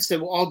had friends say,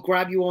 well, I'll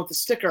grab you one with the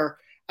sticker.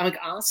 I'm like,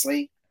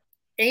 honestly,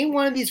 ain't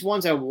one of these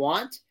ones I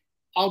want.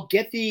 I'll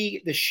get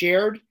the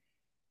shared.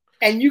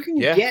 And you can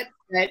get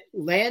that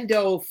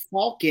Lando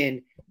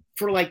Falcon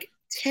for like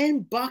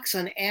 $10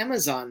 on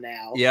Amazon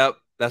now. Yep.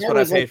 That's what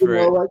I paid for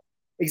it. Like,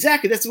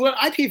 exactly. That's what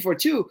I paid for it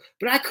too.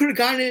 But I could have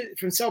gotten it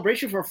from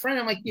Celebration for a friend.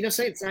 I'm like,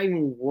 say it's not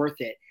even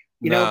worth it.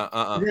 And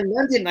then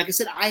London, like I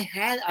said,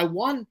 I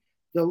won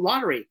the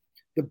lottery.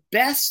 The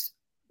best,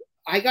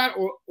 I got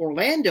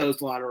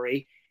Orlando's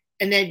lottery,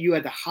 and then you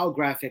had the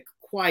holographic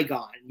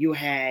Qui-Gon. You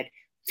had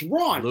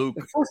Thrawn, Luke,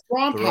 the first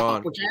Thrawn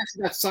pop, which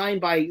actually got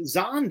signed by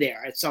Zahn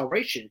there at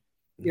Celebration.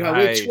 I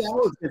waited 2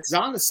 hours to get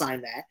Zahn to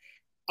sign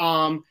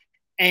that.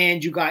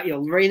 And you got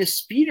Lorena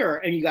Speeder,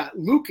 and you got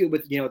Luke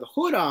with the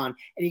hood on,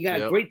 and you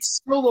got a great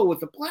solo with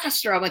the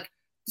blaster. I'm like,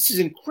 this is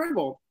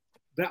incredible.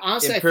 But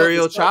honestly,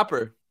 Imperial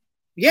Chopper.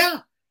 Yeah.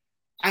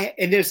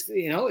 And there's,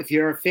 if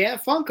you're a fan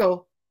of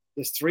Funko,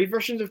 there's 3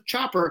 versions of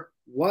Chopper.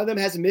 One of them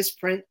has a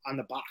misprint on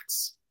the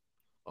box.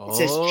 It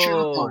says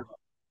Chop on it.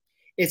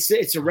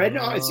 It's a red,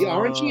 it's the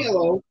orange and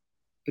yellow,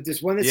 but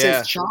there's one that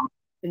says Chop,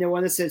 and then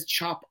one that says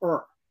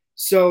Chopper.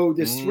 So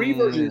there's 3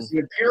 versions, the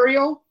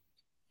Imperial,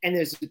 and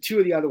there's the 2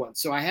 of the other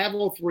ones. So I have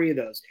all 3 of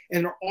those,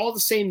 and they're all the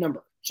same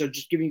number. So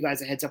just giving you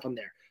guys a heads up on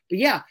there. But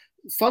yeah,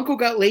 Funko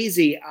got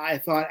lazy, I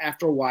thought,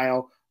 after a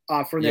while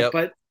from that.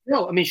 But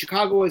no, I mean,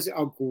 Chicago was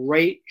a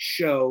great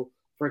show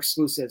for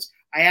exclusives.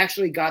 I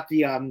actually got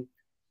the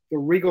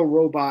Regal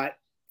Robot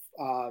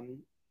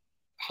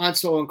Han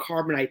Solo and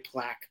Carbonite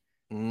plaque.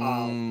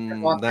 I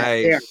bought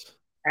that there.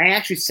 I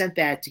actually sent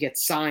that to get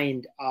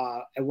signed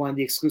at one of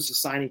the exclusive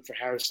signings for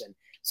Harrison.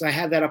 So I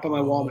have that up on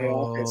my wall in my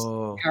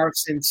office.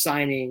 Harrison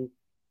signing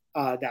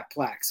that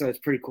plaque. So it's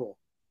pretty cool.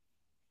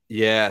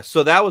 Yeah.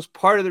 So that was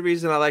part of the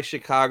reason I like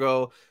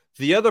Chicago.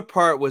 The other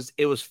part was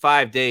it was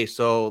 5 days.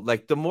 So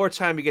like the more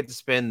time you get to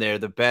spend there,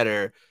 the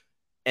better.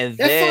 And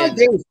that then 5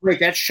 days was great.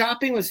 That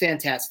shopping was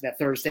fantastic. That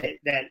Thursday,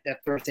 that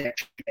Thursday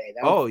extra day.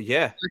 That was,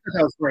 yeah, I thought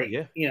that was great.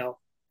 Yeah, you know.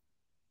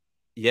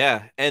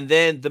 Yeah, and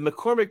then the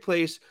McCormick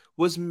place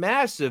was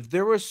massive.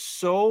 There was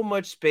so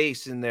much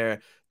space in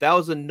there. That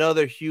was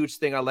another huge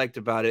thing I liked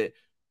about it.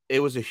 It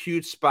was a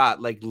huge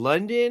spot. Like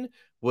London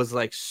was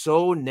like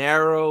so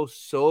narrow,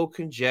 so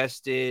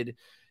congested.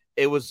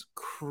 It was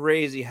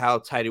crazy how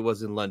tight it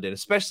was in London,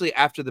 especially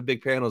after the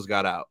big panels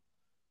got out.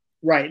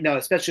 Right. No,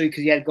 especially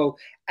because you had to go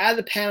out of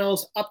the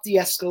panels, up the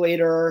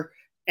escalator,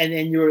 and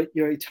then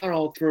you're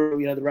tunnel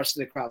through, the rest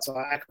of the crowd. So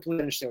I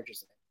completely understand what you're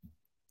saying.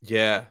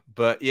 Yeah,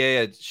 but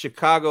yeah,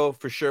 Chicago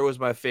for sure was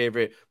my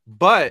favorite.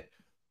 But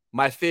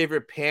my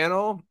favorite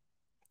panel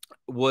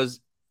was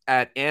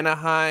at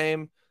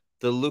Anaheim,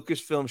 the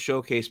Lucasfilm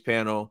Showcase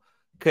panel,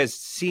 because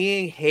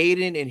seeing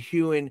Hayden and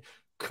Hewan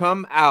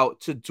come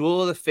out to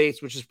Duel of the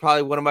Fates, which is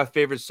probably one of my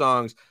favorite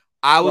songs,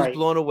 I was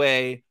blown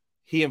away.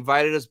 He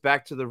invited us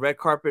back to the red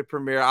carpet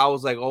premiere. I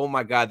was like, oh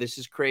my God, this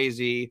is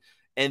crazy.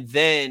 And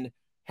then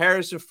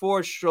Harrison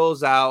Ford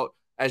strolls out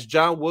as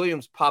John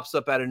Williams pops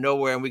up out of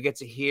nowhere, and we get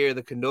to hear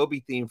the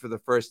Kenobi theme for the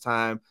first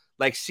time.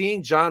 Like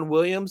seeing John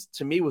Williams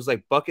to me was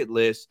like bucket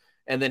list.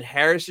 And then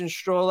Harrison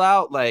stroll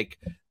out, like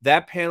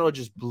that panel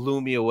just blew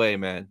me away,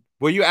 man.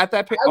 Were you at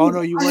that? Oh no,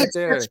 you weren't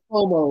there.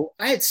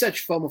 I had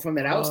such FOMO from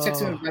it. I was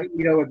texting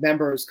with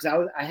members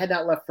because I had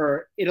not left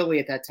for Italy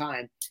at that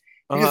time.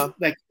 Because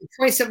like in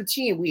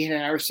 2017, we had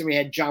Harrison, we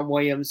had John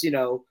Williams, and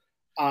all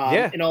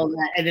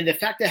that. And then the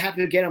fact that it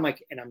happened again, I'm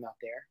like, and I'm not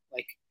there.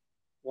 Like,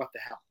 what the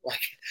hell? Like,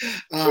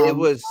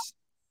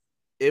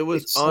 it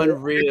was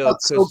unreal.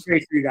 So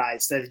great for you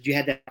guys that you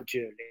had that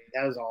opportunity.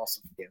 That was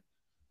awesome for you.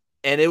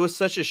 And it was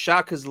such a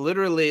shock because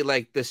literally,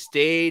 like, the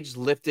stage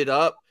lifted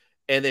up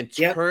and then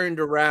turned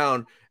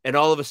around, and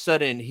all of a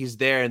sudden he's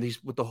there and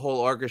he's with the whole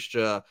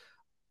orchestra.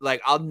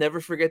 Like, I'll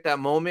never forget that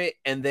moment.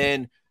 And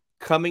then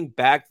coming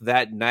back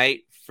that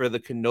night for the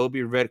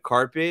Kenobi red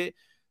carpet,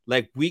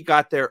 like, we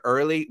got there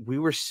early. We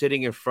were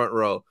sitting in front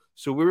row.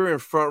 So we were in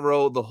front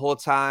row the whole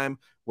time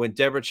when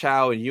Deborah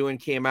Chow and Ewan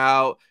came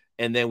out.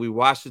 And then we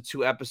watched the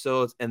 2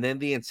 episodes. And then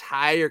the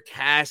entire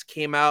cast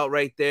came out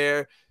right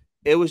there.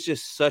 It was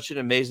just such an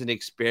amazing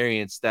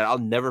experience that I'll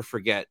never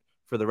forget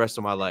for the rest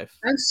of my life.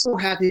 I'm so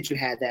happy that you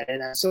had that.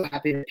 And I'm so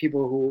happy that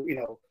people who,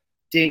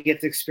 didn't get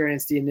to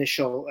experience the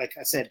initial, like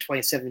I said,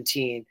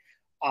 2017,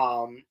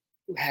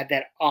 had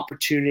that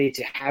opportunity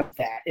to have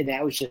that. And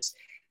that was just,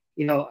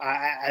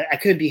 I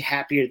couldn't be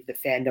happier that the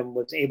fandom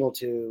was able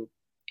to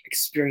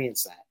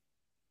experience that.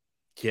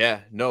 Yeah,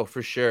 no,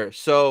 for sure.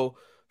 So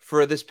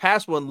for this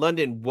past one,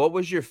 London, what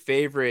was your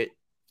favorite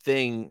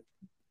thing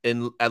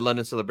at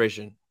London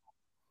Celebration?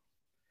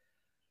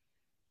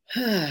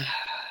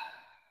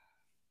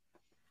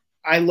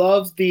 I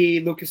love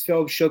the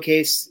Lucasfilm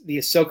Showcase. The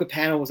Ahsoka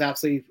panel was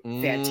absolutely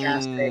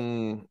fantastic.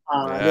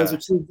 Those are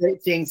 2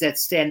 great things that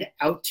stand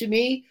out to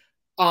me.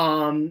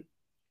 I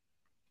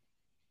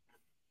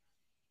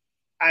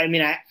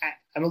mean,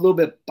 I'm a little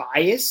bit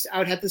biased, I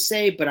would have to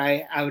say, but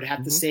I would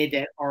have to say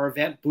that our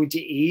event, Boonta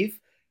Eve,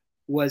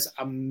 was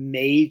a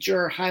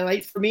major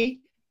highlight for me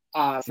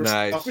for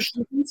selfish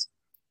reasons.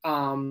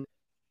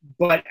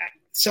 But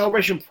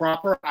Celebration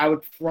proper, I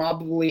would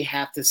probably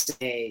have to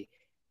say,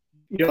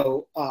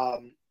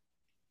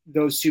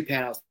 those 2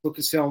 panels.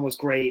 Lucasfilm was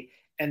great,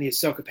 and the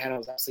Ahsoka panel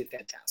was absolutely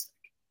fantastic.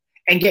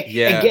 And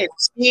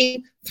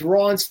seeing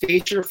Thrawn's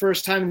face for the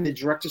first time in the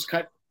director's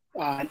cut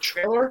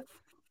trailer,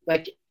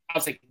 like I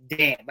was like,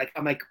 damn, like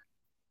I'm like,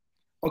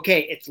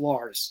 okay, it's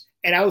Lars,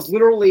 and I was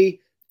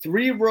literally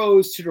 3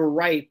 rows to the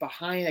right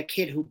behind a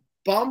kid who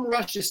bum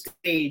rushed the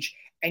stage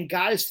and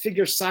got his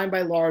figure signed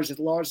by Lars as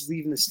Lars is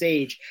leaving the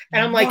stage.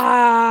 And I'm like,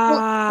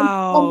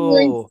 wow. I'm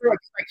going through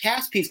a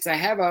cast piece because I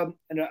have an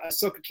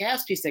Ahsoka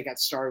cast piece that got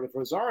started with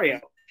Rosario.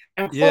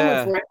 And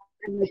I'm for it.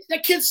 And like,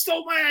 that kid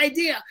stole my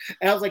idea.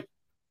 And I was like,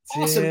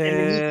 awesome. Damn.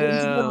 And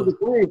he's one of the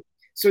group.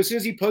 So as soon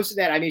as he posted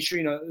that, I made sure,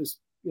 it was,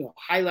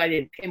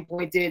 highlighted,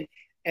 pinpointed.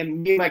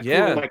 And me and my crew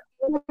were like,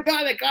 oh my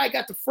God, that guy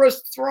got the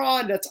first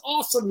Thrawn. That's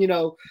awesome,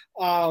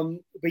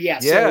 But yeah.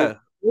 So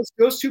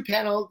those 2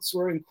 panels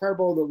were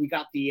incredible that we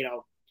got the,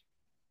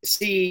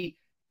 see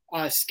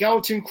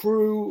Skeleton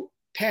Crew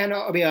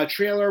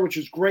trailer, which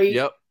was great.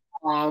 Yep.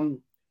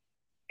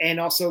 And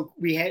also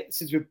we had,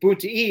 since we're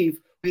Boonta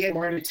Eve, we had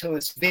Martin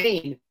Tillis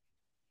Vane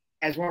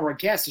as one of our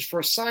guests, his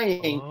first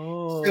signing.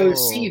 So to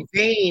see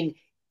Vane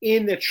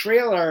in the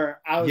trailer,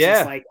 I was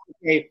just like,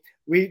 okay,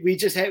 we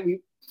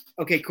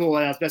okay, cool.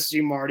 And I was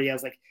messaging Marty. I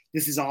was like,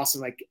 this is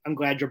awesome. Like, I'm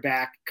glad you're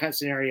back, kind of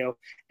scenario.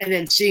 And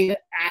then seeing the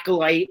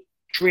Acolyte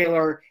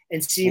trailer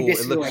and seeing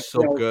basically it looks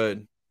so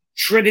good.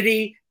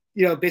 Trinity,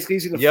 basically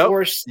using the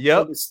Force.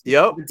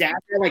 The dad,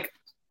 like,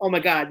 oh my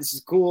God, this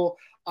is cool.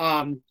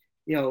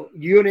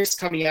 Eunice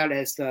coming out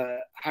as the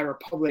High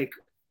Republic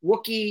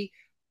Wookiee.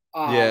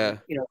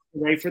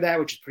 Ready for that,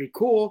 which is pretty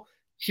cool.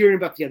 Hearing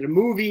about the other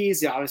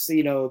movies,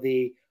 obviously,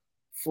 the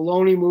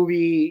Filoni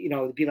movie,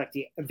 it'd be like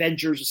the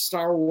Avengers of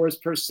Star Wars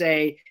per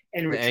se,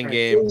 and Return of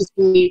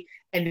Disney.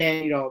 And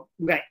then,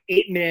 we got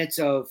 8 minutes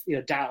of,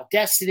 Dial of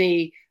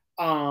Destiny.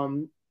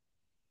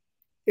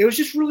 It was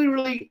just really,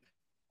 really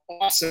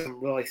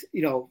awesome, really,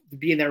 to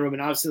be in that room.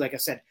 And obviously, like I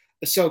said,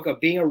 Ahsoka,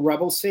 being a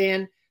Rebels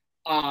fan,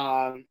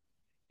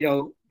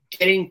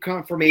 getting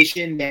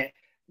confirmation that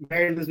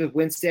Mary Elizabeth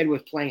Winstead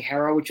was playing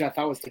Hera, which I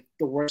thought was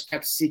the worst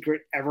kept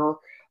secret ever.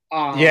 We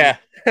all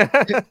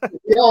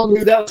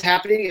knew that was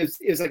happening. It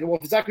was like, well,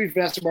 if it's not going to be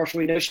Vanessa Marshall,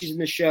 we know she's in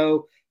the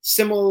show.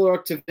 Similar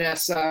to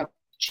Vanessa,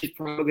 she's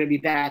probably going to be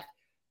back.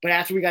 But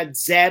after we got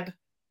Zeb,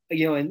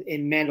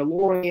 in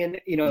Mandalorian,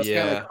 it's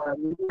kind of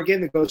like, we're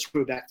getting the Ghost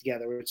Crew back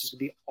together, which is going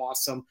to be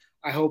awesome.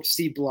 I hope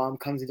Steve Blum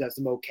comes and does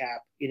the mocap,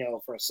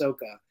 for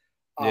Ahsoka,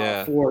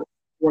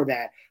 for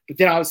that. But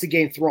then obviously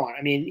getting Thrawn.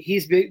 I mean,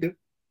 he's been,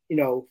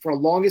 for the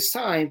longest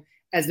time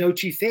as an OG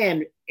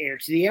fan, heir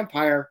to the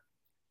Empire.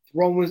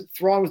 Thrawn was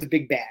the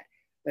big bad.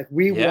 Like,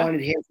 we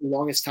wanted him for the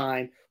longest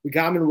time. We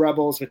got him in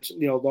Rebels, which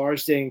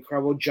Lars did an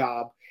incredible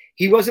job.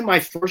 He wasn't my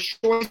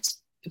first choice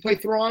to play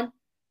Thrawn.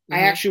 Mm-hmm. I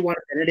actually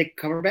wanted Benedict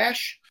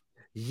Cumberbatch.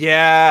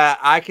 Yeah,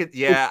 I could.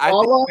 Yeah, I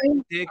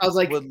was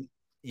like,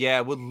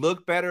 would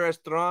look better as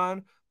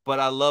Thrawn, but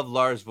I love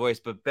Lars' voice.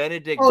 But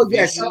Benedict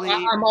visually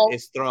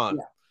is Thrawn.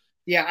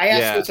 Yeah, I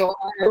asked. So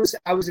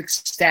I was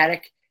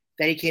ecstatic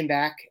that he came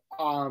back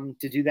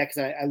to do that, because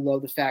I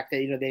love the fact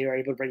that they were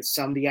able to bring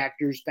some of the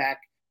actors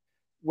back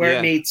where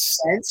it made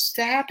sense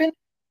to happen.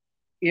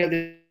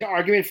 The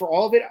argument for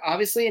all of it,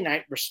 obviously, and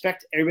I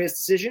respect everybody's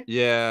decision.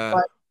 Yeah,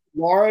 but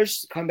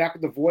Lars coming back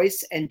with the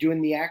voice and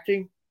doing the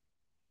acting,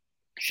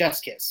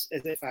 chef's kiss,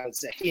 if I would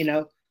say.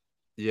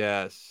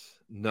 Yes.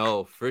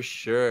 No, for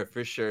sure.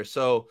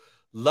 So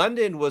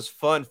London was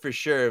fun for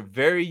sure.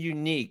 Very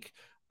unique.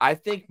 I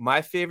think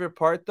my favorite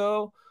part,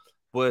 though,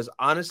 was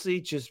honestly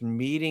just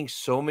meeting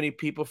so many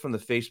people from the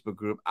Facebook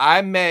group.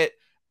 I met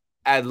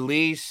at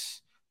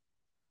least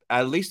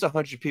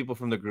 100 people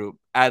from the group,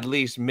 at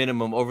least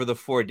minimum, over the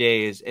 4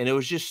 days. And it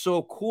was just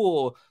so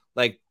cool,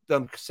 like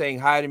them saying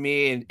hi to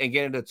me and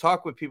getting to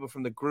talk with people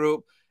from the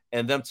group,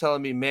 and them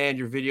telling me, man,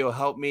 your video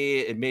helped me.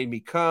 It made me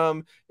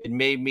come. It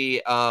made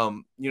me,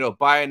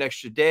 buy an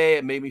extra day.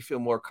 It made me feel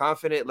more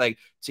confident. Like,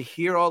 to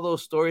hear all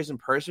those stories in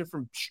person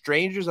from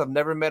strangers I've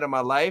never met in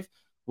my life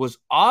was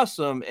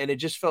awesome. And it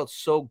just felt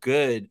so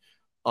good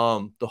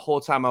the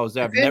whole time I was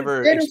there. I've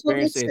never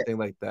experienced anything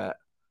like that.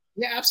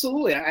 Yeah,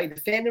 absolutely.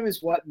 The fandom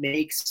is what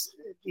makes,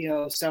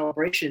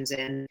 celebrations.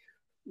 And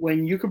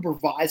when you can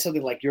provide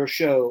something like your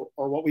show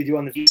or what we do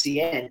on the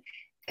VCN,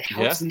 it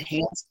helps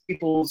enhance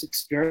people's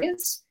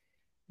experience.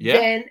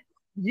 Then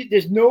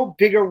there's no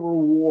bigger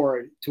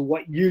reward to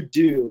what you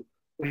do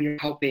when you're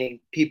helping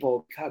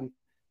people become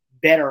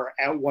better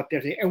at what they're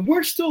doing. And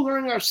we're still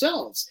learning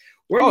ourselves.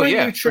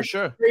 We're for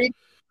sure.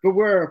 But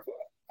we're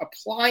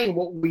applying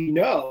what we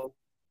know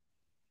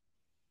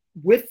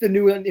with the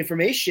new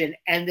information,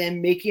 and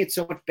then making it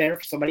so much better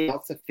for somebody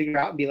else to figure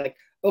out and be like,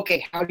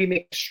 okay, how do you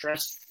make a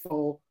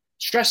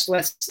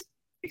stressless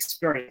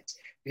experience?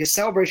 Because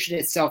celebration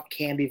itself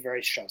can be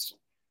very stressful.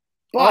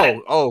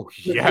 But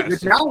yes.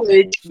 With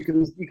knowledge, you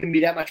can be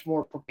that much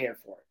more prepared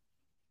for it.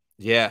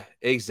 Yeah,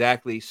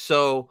 exactly.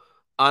 So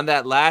on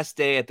that last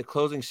day at the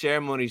closing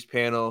ceremonies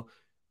panel,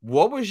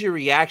 what was your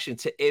reaction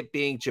to it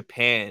being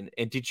Japan?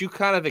 And did you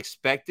kind of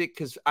expect it?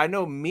 Because I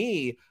know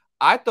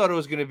I thought it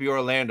was going to be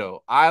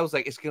Orlando. I was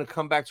like, it's going to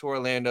come back to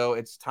Orlando.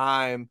 It's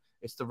time.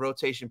 It's the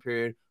rotation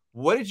period.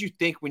 What did you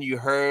think when you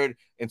heard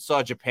and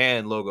saw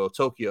Japan logo,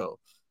 Tokyo?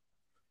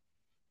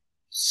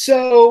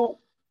 So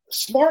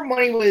smart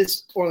money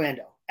was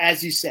Orlando,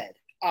 as you said.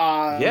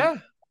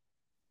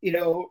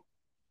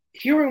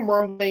 Hearing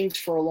rumblings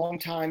for a long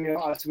time,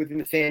 obviously within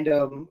the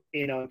fandom,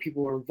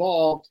 people were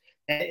involved.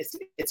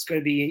 It's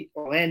going to be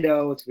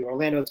Orlando. It's going to be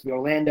Orlando. It's going to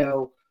be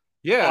Orlando.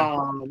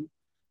 Yeah.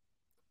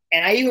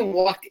 And I even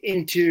walked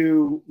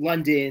into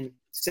London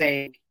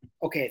saying,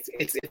 okay,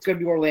 it's going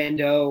to be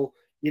Orlando.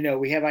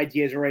 We have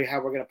ideas already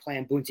how we're going to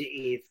plan Bunta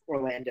Eve,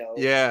 Orlando.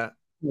 Yeah.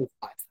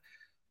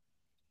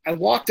 I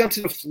walked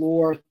onto the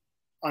floor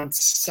on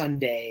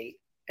Sunday,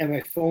 and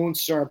my phone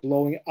started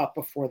blowing up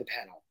before the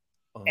panel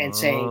and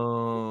saying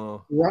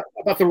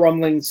about the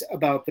rumblings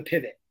about the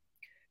pivot.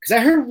 Because I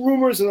heard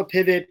rumors of a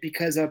pivot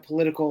because of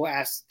political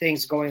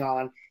things going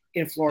on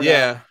in Florida.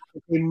 Yeah.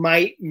 They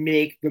might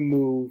make the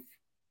move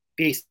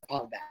based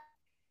upon that.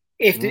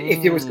 If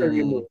there was going to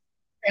be a move.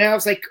 And I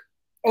was like,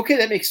 okay,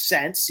 that makes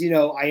sense.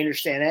 I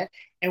understand that.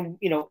 And,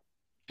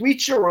 to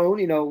each your own,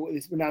 we're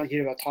not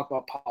here to talk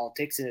about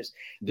politics, and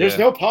there's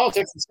no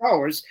politics in Star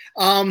Wars.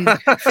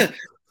 But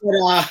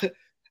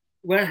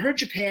when I heard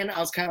Japan, I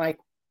was kind of like,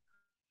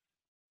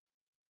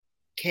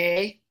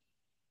 okay.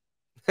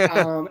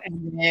 And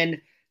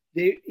then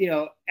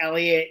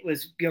Elliot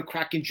was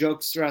cracking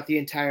jokes throughout the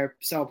entire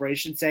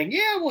celebration, saying,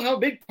 "Yeah, we'll have a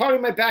big party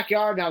in my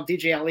backyard." Now,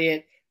 DJ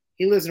Elliot,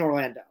 he lives in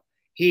Orlando.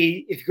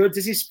 If you go to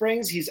Disney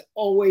Springs, he's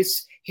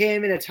always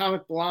him and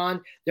Atomic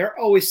Blonde. They're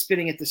always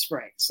spinning at the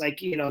Springs,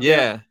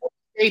 they're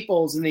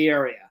staples in the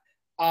area.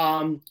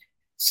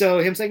 So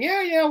him saying,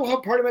 "Yeah, we'll have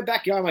a party in my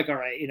backyard." I'm like, all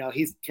right,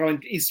 he's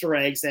throwing Easter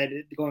eggs at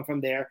it, going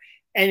from there.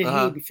 And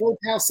he before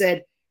the house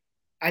said,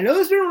 "I know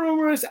there's been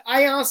rumors.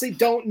 I honestly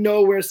don't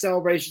know where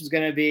celebration is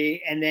going to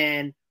be." And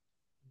then,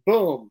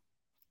 boom,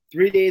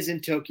 3 days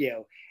in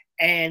Tokyo.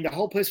 And the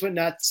whole place went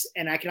nuts.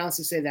 And I can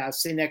honestly say that I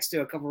was sitting next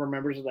to a couple of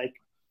members like,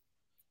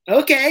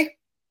 okay.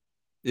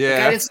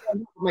 Yeah.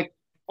 I'm like,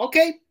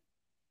 okay.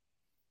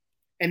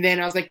 And then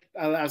I was like,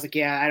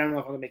 yeah, I don't know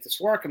if I'm going to make this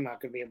work. I'm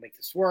not going to be able to make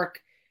this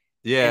work.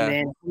 Yeah. And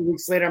then a few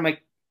weeks later, I'm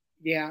like,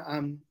 yeah,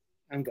 I'm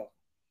going.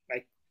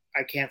 Like,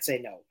 I can't say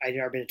no. I've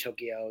never been to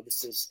Tokyo. I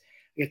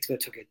get to go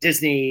to Tokyo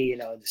Disney,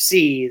 the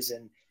seas,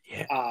 and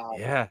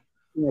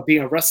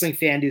being a wrestling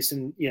fan, do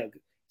some,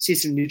 see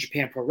some New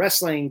Japan Pro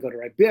Wrestling, go to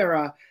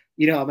Ribera,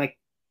 I'm like,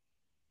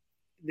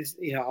 this,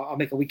 I'll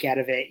make a week out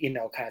of it,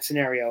 kind of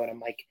scenario. And I'm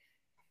like,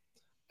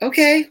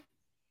 okay,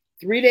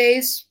 3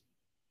 days,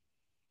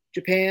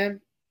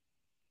 Japan.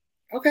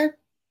 Okay,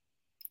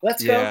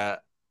 let's go.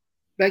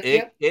 Like,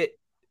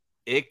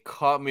 it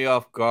caught me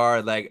off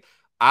guard. Like,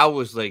 I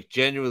was like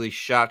genuinely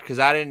shocked because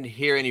I didn't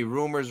hear any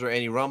rumors or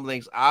any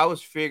rumblings. I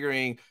was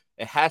figuring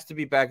it has to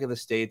be back in the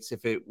States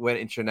if it went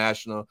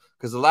international,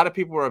 because a lot of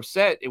people were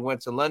upset it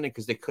went to London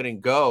because they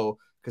couldn't go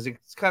because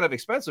it's kind of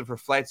expensive for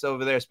flights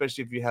over there,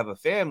 especially if you have a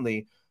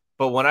family.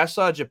 But when I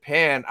saw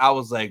Japan, I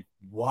was like,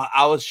 what?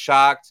 I was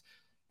shocked.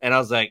 And I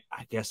was like,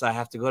 I guess I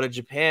have to go to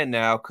Japan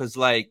now because,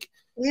 like,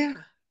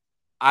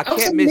 I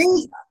can't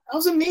miss. I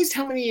was amazed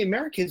how many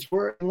Americans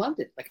were in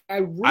London. Like, I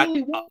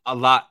really was. A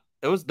lot.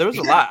 There was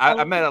a lot.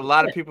 I met a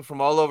lot of people from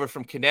all over,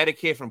 from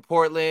Connecticut, from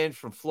Portland,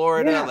 from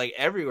Florida, like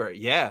everywhere.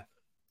 Yeah,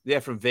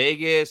 from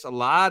Vegas. A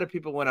lot of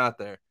people went out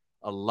there.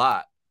 A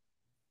lot.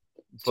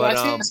 So but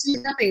I see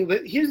nothing.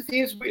 But here's the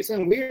thing: is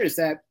something weird is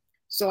that.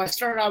 So I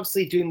started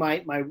obviously doing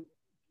my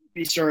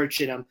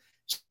research, and I'm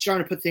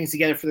starting to put things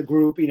together for the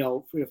group.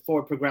 For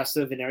Forward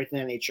Progressive and everything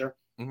of that nature.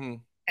 Mm-hmm.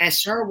 And I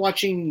started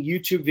watching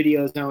YouTube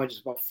videos now,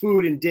 just about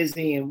food and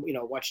Disney, and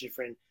watching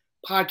different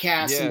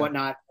podcasts and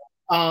whatnot.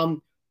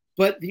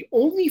 But the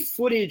only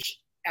footage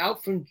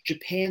out from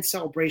Japan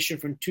Celebration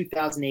from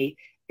 2008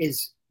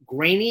 is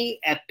grainy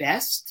at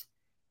best.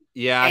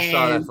 Yeah, I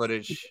saw that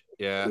footage.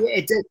 Yeah,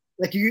 it did.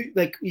 Like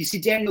you see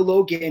Daniel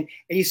Logan,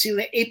 and you see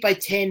the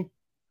 8x10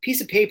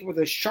 piece of paper with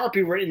a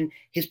Sharpie written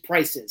his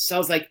prices. So I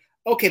was like,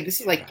 okay,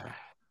 this is like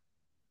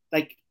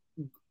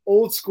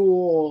old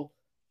school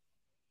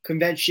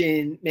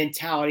convention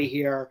mentality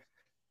here.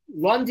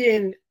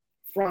 London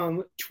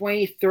from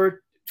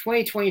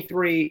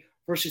 2023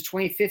 versus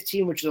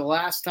 2015, which is the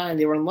last time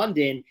they were in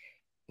London.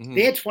 Mm-hmm.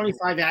 They had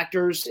 25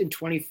 actors in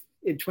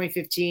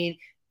 2015.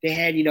 They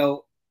had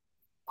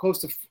close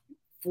to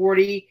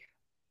 40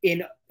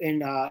 in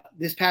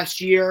this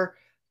past year.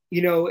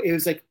 It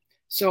was like,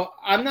 so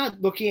I'm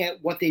not looking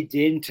at what they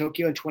did in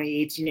Tokyo in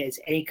 2018 as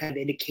any kind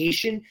of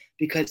indication,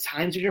 because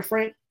times are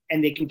different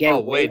and they can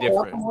get way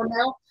different more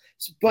now.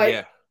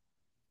 But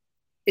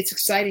it's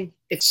exciting.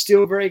 It's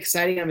still very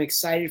exciting. I'm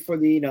excited for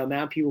the amount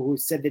of people who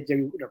said that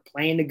they're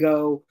planning to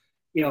go.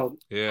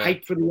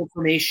 Hyped for the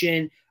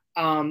information.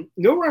 No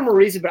rhyme or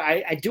reason, but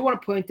I do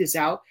want to point this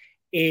out: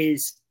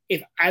 is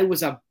if I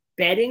was a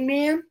betting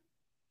man,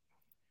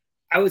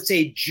 I would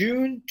say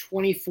June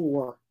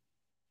 24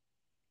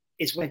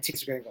 is when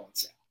tickets are going to go on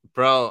sale.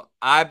 Bro,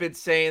 I've been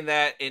saying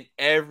that in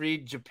every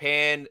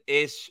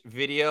Japan-ish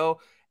video,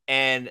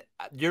 and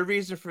your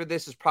reason for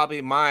this is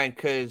probably mine,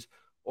 because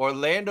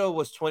Orlando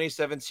was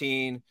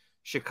 2017,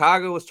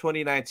 Chicago was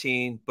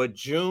 2019, but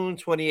June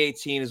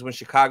 2018 is when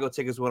Chicago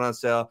tickets went on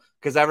sale,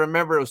 because I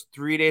remember it was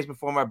 3 days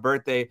before my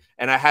birthday,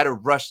 and I had to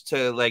rush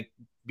to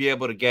be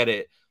able to get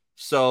it.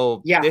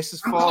 So this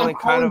is falling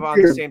kind of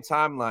on the same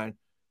timeline.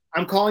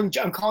 I'm calling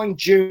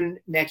June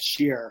next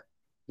year,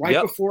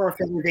 before our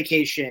family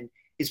vacation,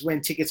 is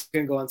when tickets are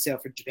going to go on sale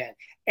for Japan.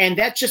 And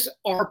that's just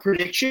our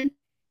prediction.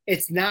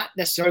 It's not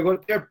necessarily going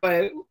there,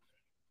 but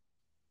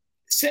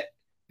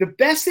the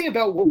best thing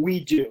about what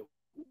we do,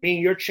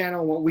 being your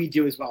channel and what we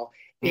do as well,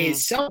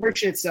 is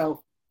Celebration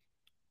itself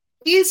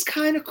is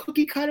kind of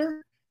cookie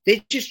cutter.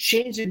 They just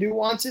change the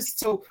nuances.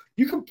 So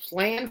you can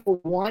plan for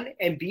one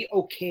and be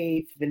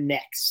okay for the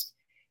next.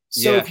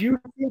 So if you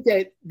think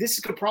that this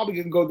could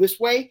probably go this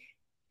way,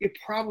 you're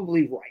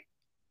probably right.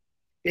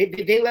 They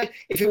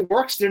if it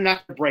works, they're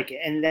not going to break it.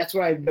 And that's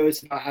what I've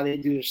noticed about how they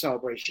do their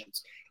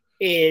celebrations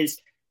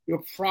is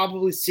you'll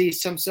probably see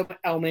some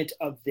element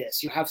of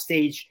this. You have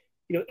stage,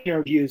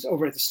 interviews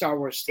over at the Star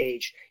Wars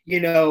stage. You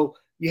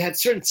have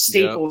certain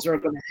staples that are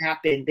going to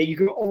happen that you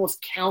can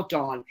almost count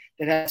on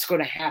that's going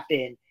to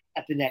happen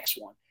at the next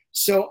one.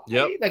 So,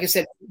 like I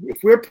said,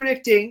 if we're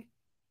predicting,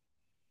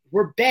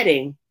 we're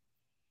betting,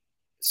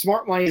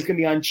 Smart Money is going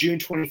to be on June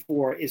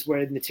 24 is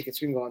where the tickets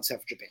can go on sale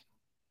for Japan.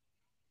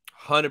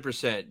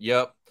 100%.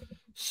 Yep.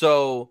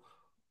 So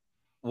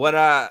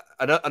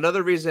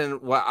another reason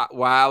why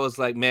I was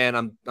like, man,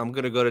 I'm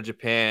gonna go to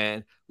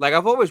Japan. Like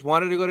I've always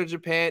wanted to go to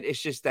Japan.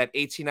 It's just that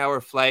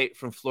 18-hour flight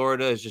from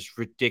Florida is just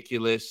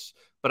ridiculous.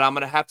 But I'm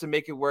gonna have to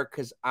make it work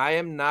because I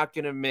am not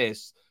gonna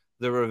miss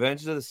the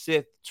Revenge of the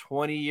Sith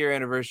 20-year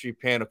anniversary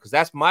panel because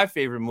that's my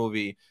favorite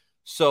movie.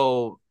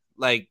 So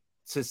like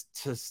to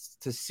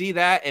see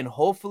that, and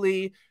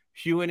hopefully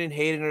Hewan and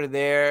Hayden are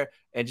there,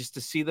 and just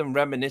to see them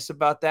reminisce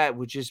about that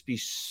would just be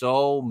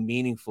so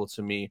meaningful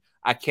to me.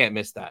 I can't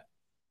miss that.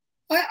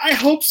 I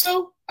hope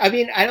so. I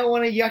mean, I don't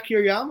want to yuck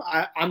your yum.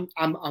 I'm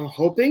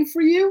hoping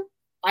for you.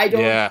 I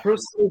don't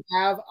personally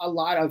have a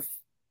lot of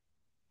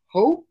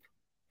hope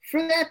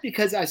for that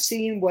because I've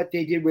seen what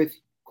they did with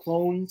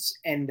Clones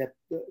and the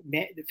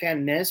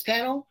Phantom Menace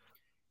panel.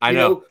 I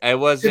know. It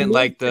wasn't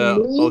like the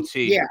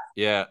OT.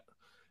 Yeah.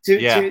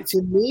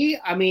 To me,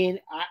 I mean,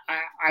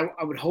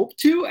 I would hope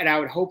to, and I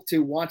would hope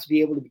to want to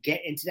be able to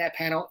get into that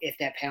panel if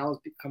that panel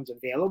becomes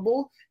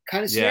available,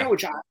 kind of scenario.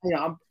 Which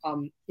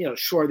I'm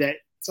sure that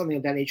something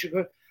of that nature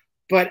could.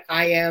 But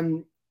I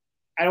don't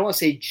want to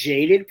say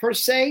jaded per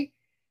se,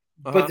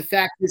 but the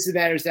fact of the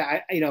matter is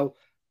that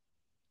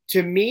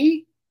to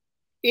me,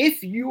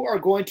 if you are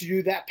going to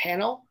do that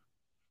panel,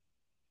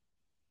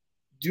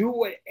 do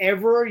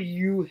whatever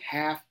you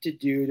have to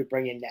do to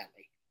bring in Natalie.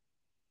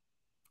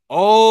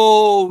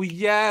 Oh,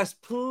 yes,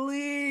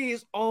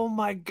 please. Oh,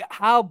 my God.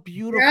 How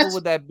beautiful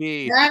would that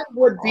be? That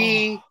would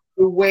be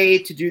the way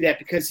to do that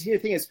because the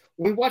thing is,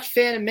 when we watched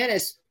Phantom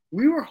Menace,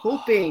 we were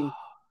hoping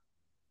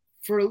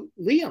for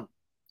Liam.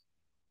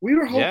 We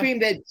were hoping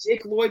that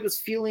Jake Lloyd was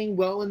feeling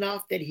well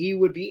enough that he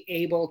would be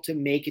able to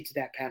make it to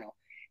that panel.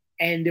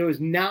 And there was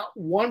not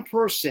one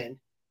person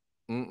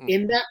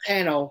in that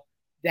panel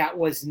that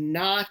was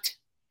not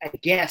a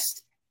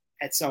guest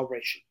at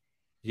Celebration.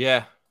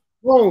 Yeah.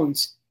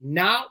 Clones,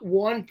 not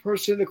one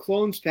person in the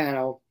Clones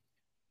panel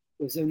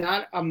was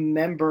not a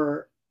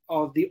member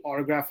of the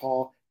Autograph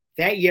Hall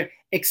that year,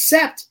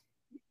 except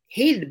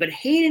Hayden. But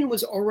Hayden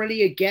was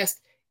already a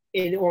guest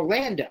in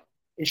Orlando,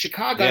 in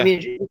Chicago. Yeah. I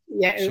mean,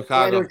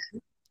 Chicago. Orlando.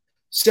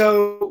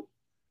 So,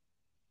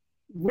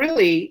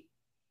 really,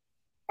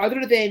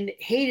 other than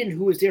Hayden,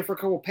 who was there for a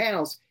couple of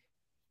panels,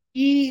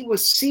 he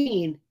was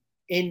seen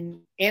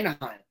in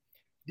Anaheim.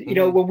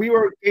 When we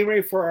were getting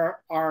ready for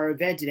our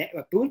event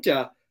at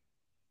Bunta,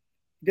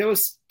 there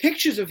was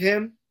pictures of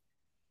him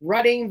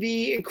riding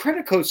the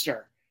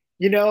Incredicoaster,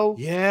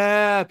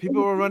 Yeah,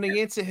 people were running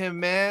into him,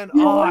 man.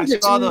 I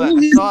saw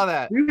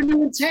that. We were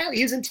in town.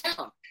 He was in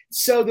town.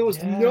 So there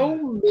was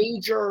no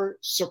major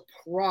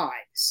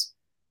surprise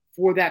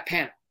for that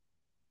panel.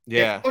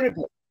 Yeah.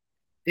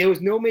 There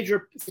was no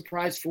major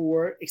surprise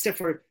except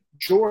for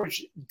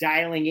George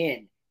dialing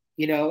in.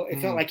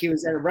 It felt like he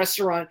was at a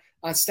restaurant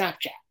on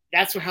Snapchat.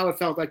 That's how it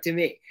felt like to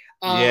me.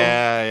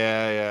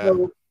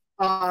 So,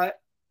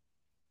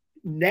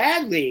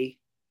 Natalie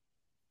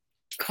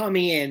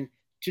coming in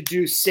to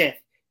do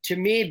Sith, to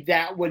me,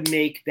 that would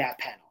make that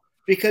panel.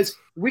 Because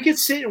we could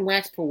sit and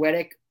wax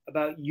poetic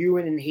about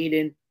Ewan and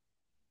Hayden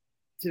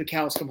to the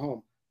cows come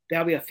home.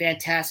 That'll be a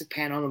fantastic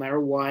panel no matter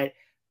what.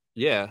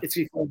 Yeah. It's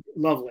going to be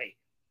lovely.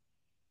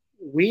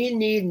 We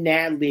need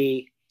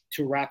Natalie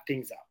to wrap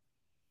things up.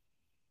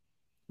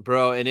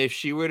 Bro, and if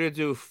she were to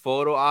do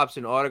photo ops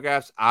and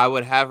autographs, I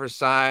would have her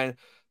sign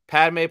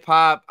Padme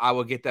Pop. I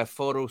would get that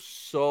photo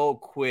so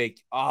quick.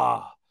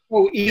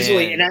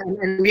 Easily.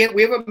 And we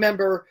have a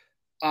member,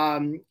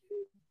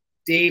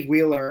 Dave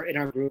Wheeler, in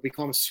our group. We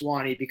call him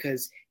Swanee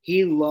because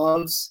he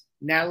loves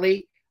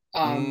Natalie.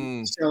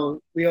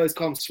 So we always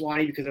call him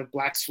Swanee because of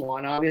Black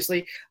Swan,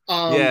 obviously.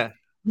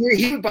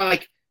 He would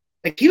buy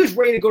like he was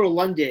ready to go to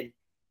London.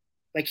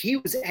 Like he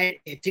had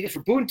tickets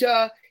for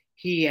Bunta.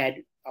 He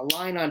had a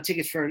line on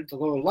tickets to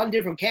go to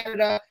London from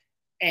Canada,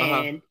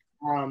 and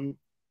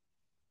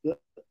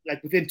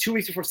like within 2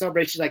 weeks before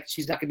Celebration, like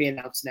she's not going to be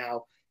announced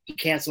now. He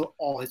canceled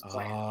all his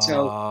plans.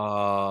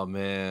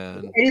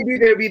 Man, anybody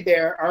that would be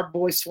there, our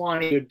boy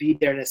Swanee would be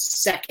there in a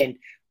second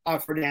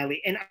for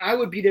Natalie, and I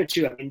would be there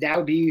too. I mean, that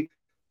would be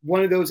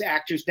one of those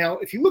actors. Now,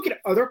 if you look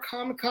at other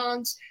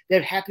Comic-Cons that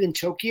have happened in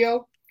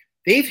Tokyo,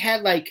 they've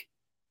had like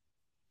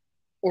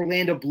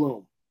Orlando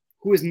Bloom,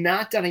 who has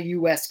not done a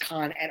U.S.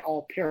 con at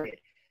all, period.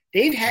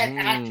 They've had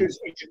actors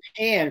in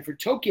Japan for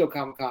Tokyo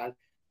Comic-Con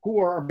who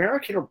are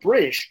American or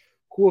British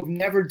who have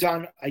never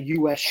done a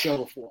U.S. show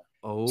before.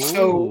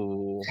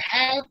 So to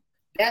have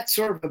that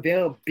sort of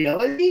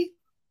availability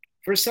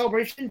for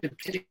Celebration, to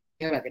potentially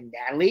have like a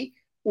Natalie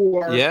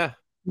or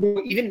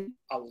even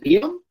a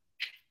Liam.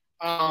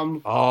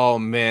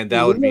 Man,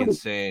 that would be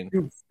insane.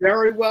 Do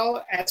very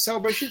well at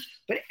Celebration,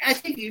 but I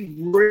think you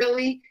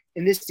really,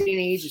 in this day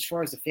and age, as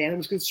far as the fandom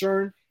is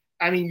concerned,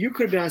 I mean, you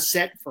could have been on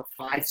set for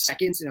 5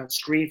 seconds and on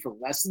screen for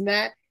less than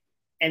that,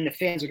 and the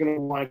fans are going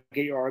to want to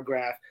get your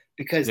autograph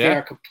because they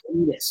are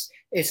completists.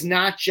 It's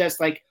not just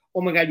like,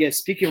 oh my God, you have a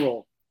speaking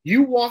role.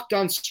 You walked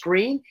on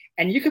screen,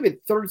 and you could be the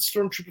third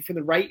stormtrooper from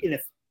the right in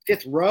the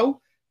 5th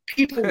row.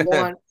 People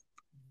want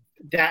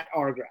that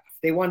autograph.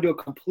 They want to do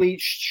a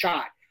complete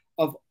shot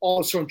of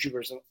all the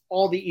stormtroopers, of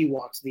all the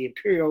Ewoks, the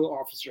Imperial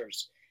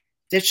officers.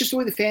 That's just the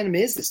way the fandom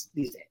is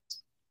these days.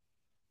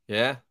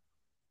 Yeah.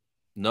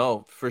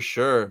 No, for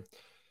sure.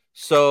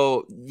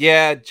 So,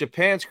 yeah,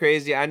 Japan's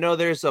crazy. I know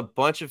there's a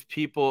bunch of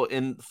people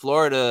in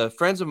Florida,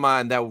 friends of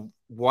mine, that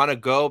want to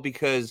go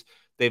because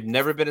they've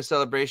never been to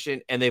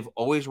Celebration and they've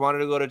always wanted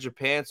to go to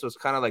Japan. So it's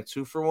kind of like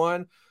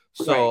 2-for-1.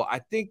 So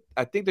Right.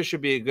 I think there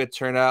should be a good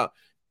turnout.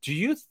 Do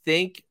you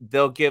think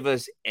they'll give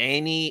us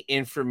any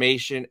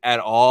information at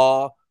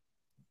all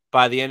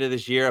by the end of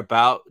this year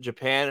about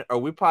Japan? Or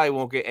we probably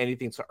won't get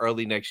anything till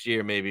early next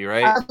year, maybe, I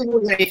right? don't think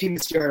we're going to anything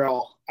this year at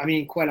all. I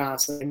mean, quite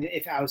honestly,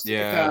 if I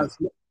Yeah. was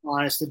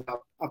honest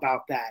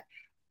about that,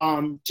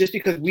 just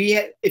because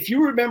if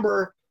you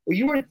remember, well,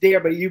 you weren't there,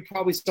 but you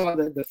probably saw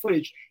the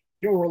footage.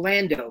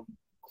 Orlando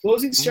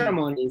closing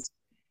ceremonies.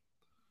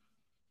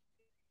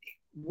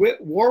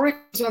 Warwick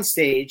was on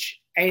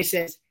stage and he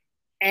says,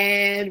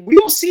 "And we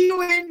will see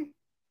you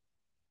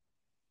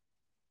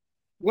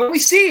when we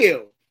see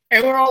you,"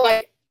 and we're all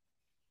like,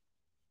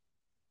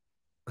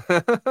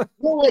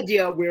 no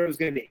idea where it was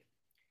going to be.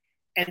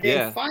 And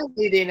then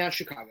finally they announced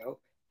Chicago.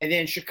 And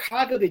then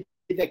Chicago, they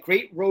did that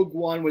great Rogue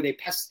One where they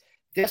passed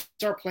Death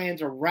Star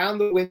plans around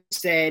the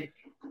Winstead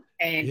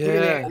and put it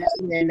there,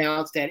 and then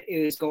announced that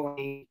it was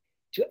going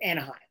to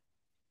Anaheim.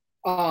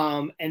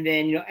 And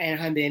then,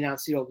 Anaheim, they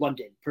announced,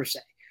 London per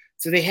se.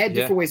 So they had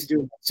different ways to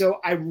do it.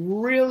 So I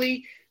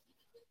really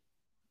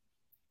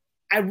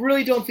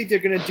don't think they're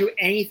going to do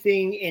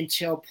anything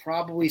until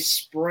probably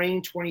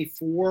spring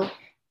 24,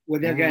 where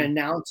they're going to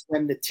announce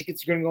when the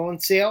tickets are going to go on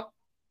sale.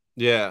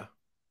 Yeah.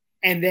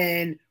 And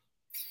then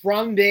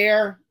from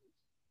there,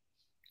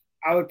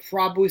 I would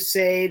probably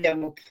say that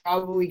we'll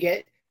probably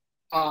get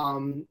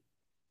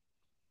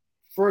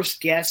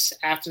first guess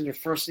after the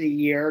first of the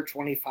year,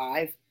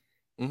 25.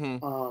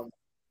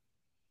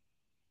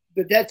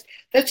 But that's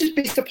just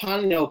based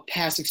upon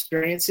past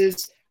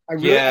experiences.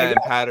 And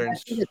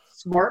patterns. I think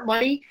it's smart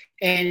money,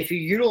 and if you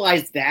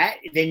utilize that,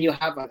 then you'll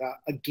have like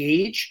a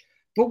gauge.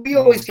 But we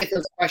always get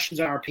those questions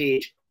on our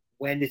page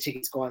when the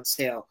tickets go on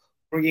sale.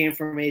 We're getting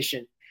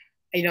information.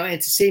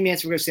 It's the same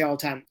answer we're going to say all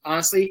the time.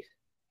 Honestly,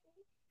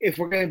 if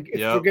we're going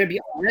to be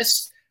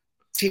honest,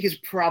 tickets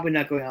probably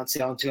not going on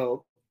sale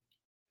until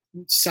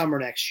summer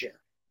next year.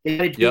 They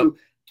got to do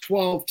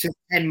 12 to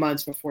 10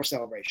 months before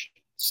Celebration.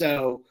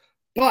 So,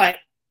 but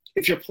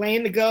if you're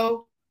planning to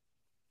go,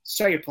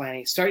 start your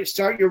planning.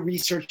 Start your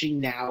researching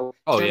now.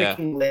 Start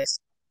making lists.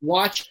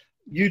 Watch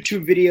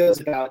YouTube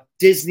videos about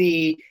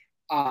Disney,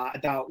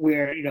 about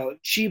where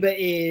Chiba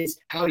is,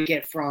 how to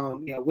get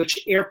from which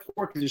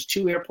airport, because there's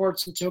 2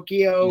 airports in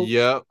Tokyo.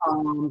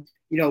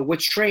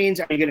 Which trains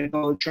are you going to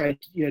go and try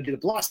to do the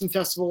Blossom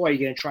Festival? Are you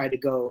going to try to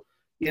go?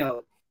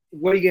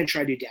 What are you going to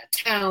try to do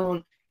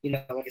downtown?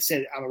 Like I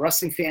said, I'm a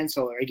wrestling fan,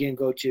 so are you going to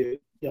go to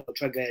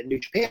try to get a New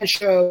Japan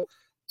show?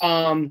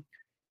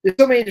 There's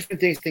so many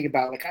different things to think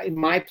about. Like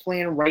my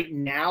plan right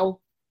now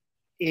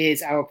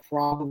is I will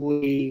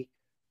probably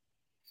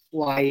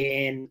fly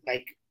in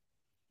like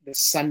the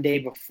Sunday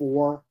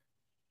before.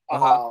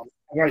 I've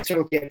already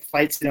started looking at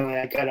flights.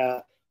 I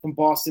got from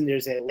Boston.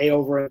 There's a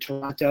layover in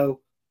Toronto,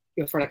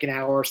 for like an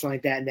hour or something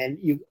like that, and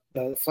then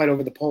the flight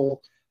over the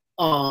pole,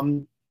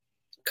 kind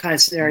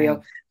of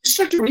scenario. Just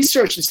start to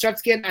research and start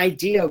to get an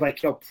idea of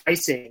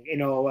pricing.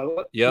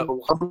 How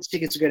much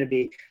tickets are going to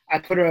be. I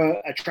put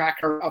a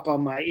tracker up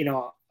on my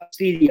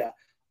Expedia.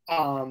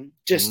 Try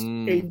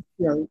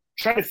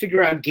to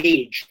figure out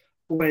gauge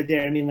where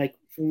there. I mean, like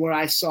from what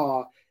I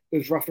saw, it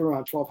was roughly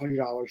around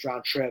 $1,200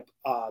 round trip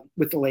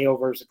with the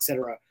layovers,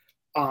 etc.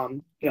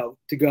 To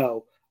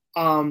go.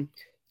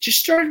 Just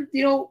start,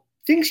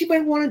 things you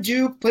might want to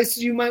do,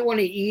 places you might want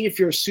to eat if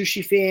you're a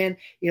sushi fan.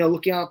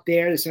 Looking out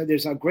there.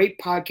 There's a great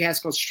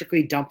podcast called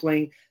Strictly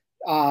Dumpling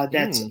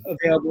that's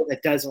available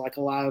that does like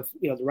a lot of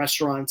the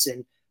restaurants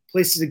and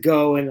places to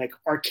go and like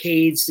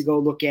arcades to go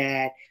look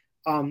at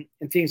and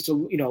things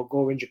to go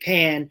over in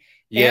Japan.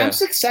 And I'm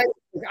so excited.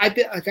 I've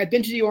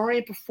been to the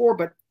Orient before,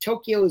 but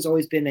Tokyo has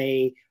always been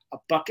a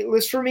bucket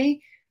list for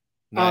me.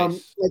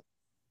 Nice.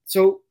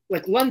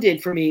 Like London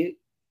for me,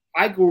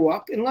 I grew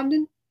up in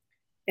London.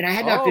 And I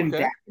had not been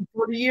back in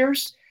 40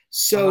 years.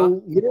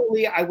 So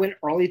literally I went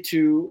early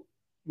to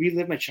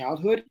relive my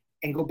childhood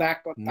and go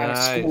back out of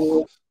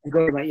school and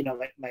go to my,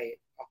 my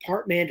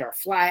apartment or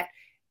flat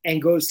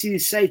and go see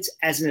these sites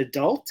as an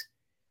adult.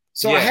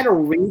 So I had a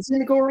reason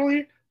to go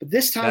earlier, but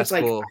this time it's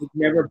like cool. I've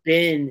never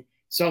been.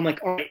 So I'm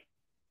like, all right,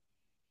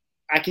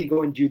 I can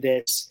go and do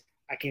this.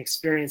 I can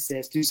experience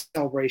this, do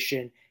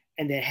Celebration,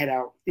 and then head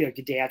out, the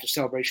day after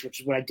Celebration, which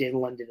is what I did in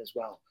London as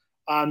well.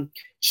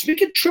 Just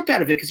make a trip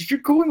out of it, because if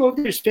you're going over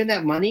there to spend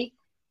that money,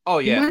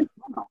 Yep.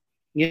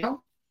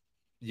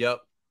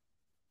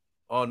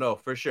 Oh no,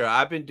 for sure.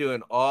 I've been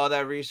doing all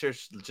that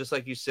research, just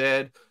like you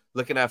said,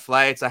 looking at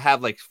flights. I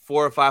have like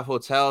 4 or 5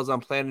 hotels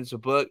I'm planning to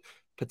book,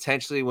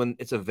 potentially when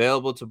it's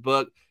available to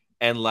book.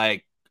 And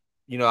like,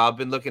 I've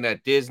been looking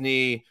at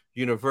Disney,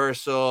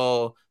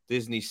 Universal,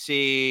 Disney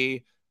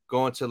Sea,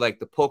 going to like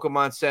the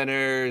Pokemon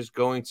centers,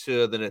 going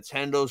to the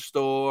Nintendo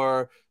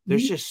store.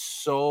 There's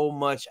just so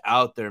much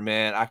out there,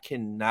 man. I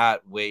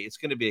cannot wait. It's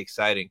going to be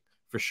exciting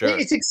for sure.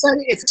 It's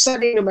exciting. It's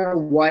exciting no matter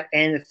what.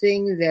 And the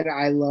thing that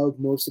I love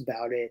most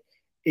about it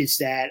is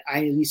that I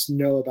at least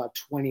know about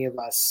 20 of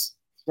us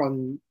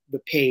from the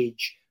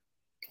page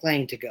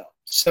planning to go.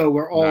 So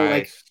we're all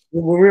like,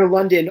 when we were in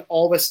London,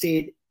 all of us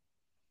stayed,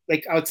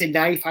 like I would say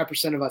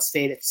 95% of us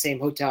stayed at the same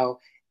hotel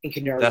in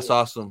Canary Wharf. That's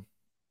awesome.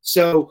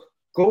 So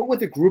go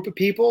with a group of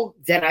people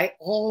that I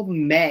all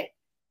met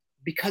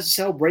because of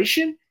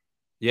Celebration.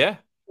 Yeah.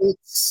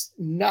 It's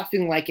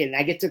nothing like it. And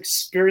I get to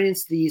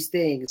experience these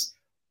things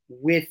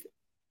with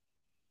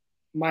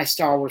my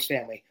Star Wars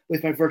family,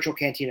 with my virtual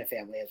Cantina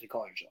family, as we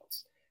call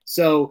ourselves.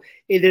 So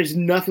there's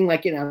nothing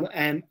like it.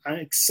 I'm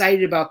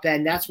excited about that.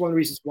 And that's one of the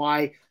reasons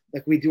why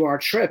like we do our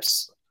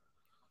trips,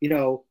 you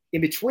know, in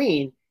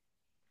between,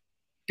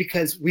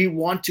 because we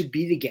want to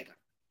be together.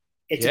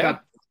 It's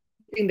about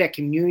keeping that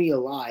community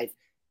alive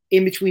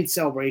in between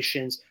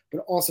celebrations,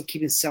 but also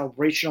keeping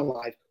celebration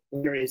alive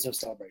when there is no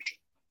celebration.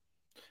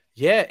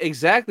 Yeah,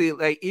 exactly.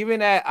 Like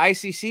even at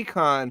ICC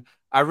Con,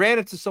 I ran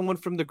into someone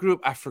from the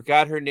group. I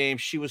forgot her name.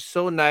 She was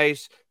so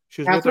nice.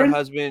 She was Catherine? with her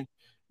husband.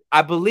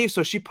 I believe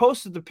so. She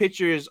posted the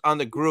pictures on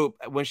the group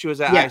when she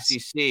was at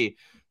ICC.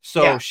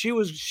 So she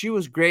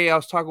was great. I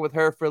was talking with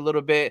her for a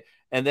little bit,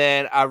 and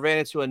then I ran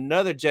into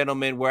another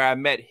gentleman where I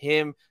met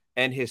him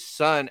and his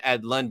son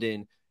at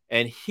London,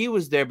 and he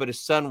was there, but his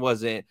son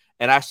wasn't.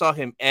 And I saw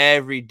him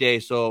every day.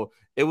 So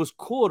it was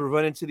cool to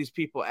run into these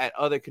people at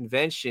other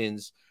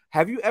conventions.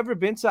 Have you ever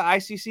been to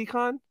ICC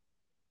Con?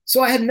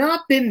 So I had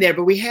not been there,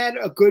 but we had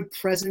a good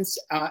presence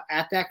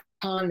at that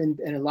con,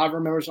 and a lot of our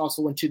members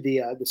also went to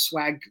the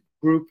swag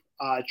group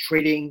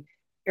trading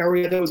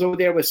area that was over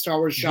there with Star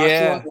Wars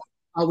Joshua.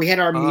 We had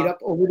our meetup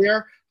over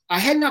there. I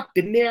had not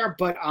been there,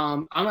 but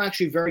I'm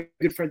actually very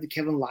good friend to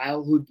Kevin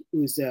Lyle,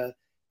 who's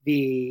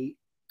the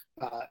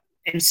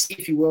MC,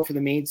 if you will, for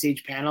the main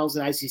stage panels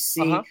at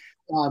ICC.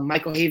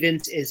 Michael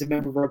Havens is a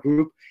member of our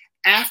group.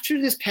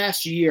 After this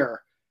past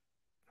year,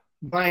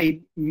 my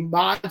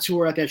mods who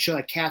were at that show,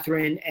 like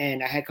Catherine,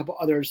 and I had a couple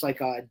others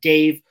like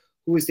Dave,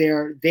 who was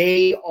there,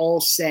 they all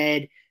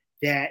said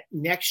that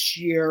next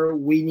year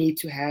we need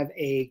to have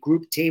a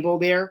group table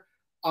there.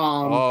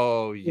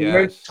 Oh, yes. We're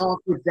going to talk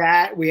with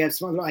that. We have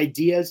some other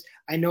ideas.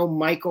 I know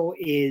Michael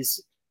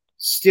is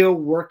still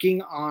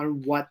working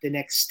on what the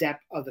next step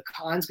of the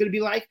con is going to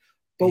be like,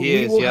 but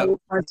we will have a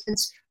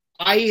presence.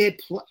 I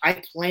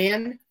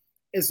plan,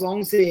 as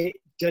long as it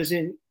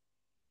doesn't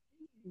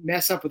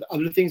mess up with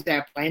other things that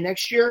I plan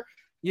next year.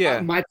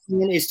 My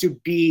plan is to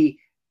be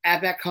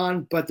at that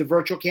con, but the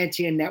Virtual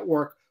Cantina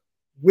Network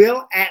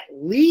will at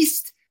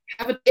least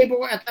have a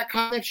table at that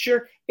con next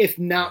year, if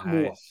not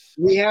more.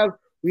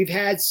 We've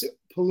had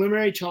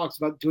preliminary talks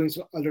about doing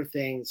some other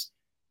things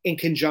in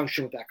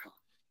conjunction with that con.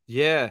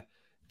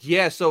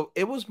 Yeah. So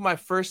it was my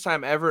first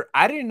time ever.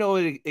 I didn't know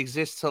it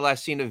exists till I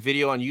seen a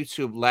video on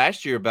YouTube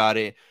last year about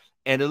it,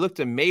 and it looked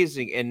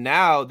amazing. And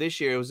now this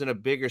year it was in a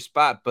bigger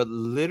spot, but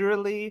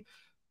literally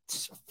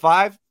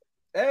 5.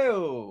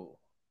 Oh,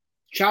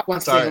 Chop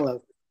wants to say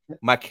hello.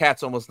 My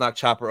cat's almost knocked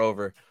Chopper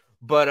over.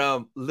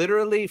 But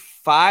literally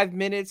 5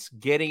 minutes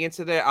getting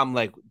into there, I'm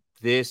like,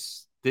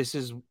 this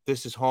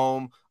is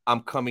home.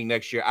 I'm coming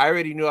next year. I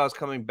already knew I was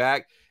coming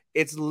back.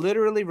 It's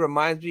literally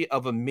reminds me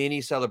of a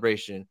mini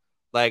celebration.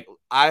 Like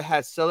I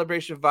had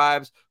celebration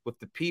vibes with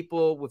the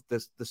people, with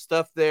the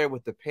stuff there,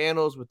 with the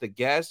panels, with the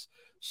guests.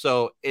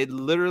 So it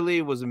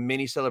literally was a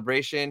mini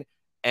celebration,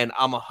 and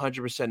I'm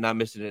 100% not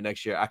missing it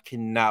next year. I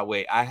cannot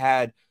wait. I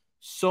had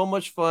so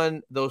much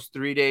fun those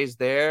 3 days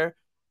there.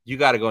 You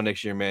got to go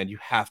next year, man. You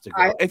have to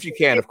go if you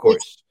can, of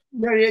course.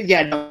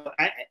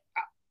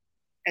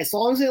 As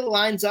long as it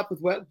lines up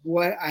with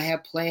what I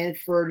have planned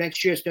for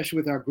next year, especially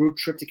with our group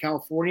trip to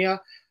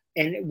California,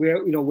 and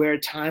where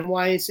time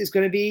wise is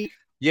going to be.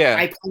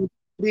 I plan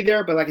to be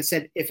there, but like I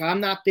said, if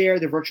I'm not there,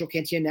 the Virtual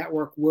Cantina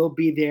Network will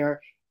be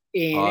there,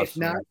 and if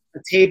not a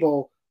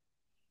table,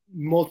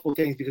 multiple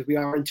things, because we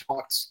are in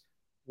talks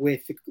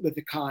with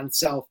the con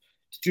itself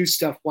to do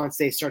stuff once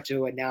they start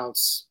to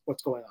announce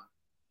what's going on.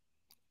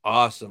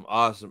 Awesome.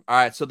 All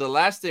right, so the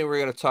last thing we're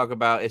going to talk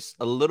about is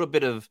a little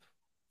bit of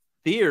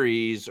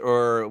theories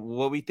or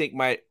what we think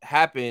might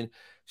happen.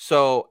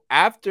 So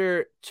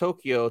after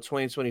Tokyo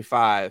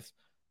 2025,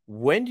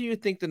 when do you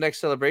think the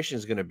next celebration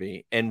is going to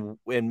be, and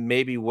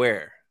maybe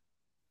where?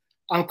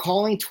 I'm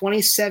calling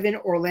 27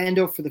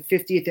 Orlando for the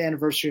 50th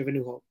anniversary of A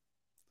New Hope.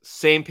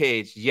 Same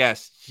page.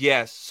 Yes.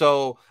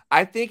 So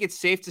I think it's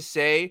safe to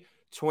say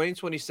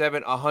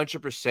 2027,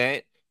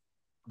 100%.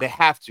 They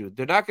have to.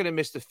 They're not going to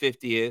miss the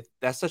 50th.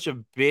 That's such a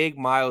big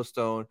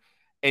milestone.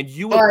 And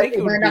you would think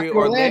it would be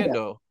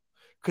Orlando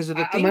because of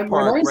the theme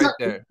park right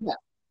there. Yeah.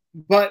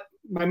 But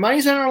my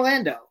money's on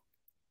Orlando.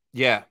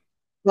 Yeah.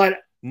 But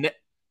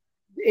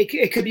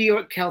it could be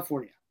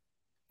California.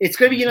 It's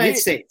going to be United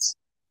States.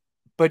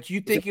 But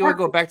you think it would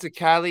go back to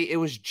Cali? It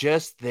was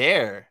just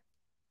there.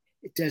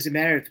 It doesn't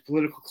matter if the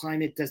political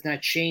climate does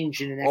not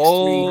change in the next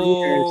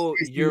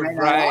 3 years. You're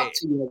right.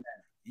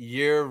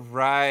 You're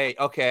right.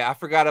 Okay, I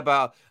forgot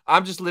about.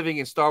 I'm just living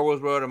in Star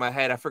Wars world in my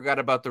head. I forgot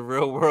about the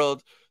real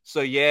world.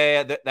 So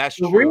yeah, that's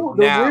true.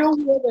 The Now, real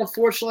world,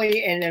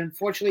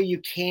 unfortunately, you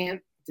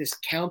can't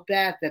discount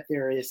that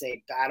there is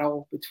a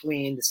battle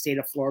between the state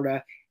of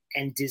Florida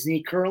and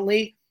Disney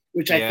currently,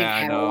 which I think yeah, I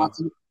had a lot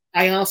know. to.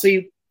 I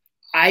honestly,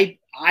 I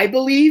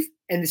believe,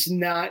 and this is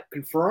not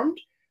confirmed,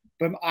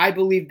 but I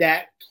believe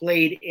that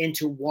played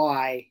into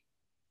why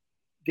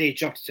they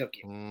jumped to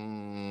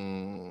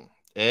Tokyo.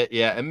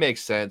 It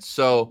makes sense.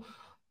 So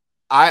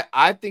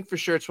I think for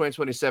sure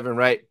 2027,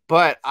 right?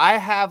 But I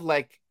have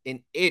like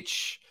an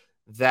itch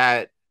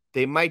that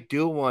they might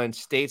do one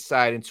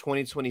stateside in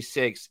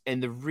 2026.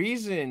 And the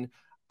reason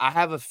I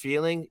have a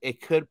feeling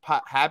it could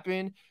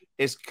happen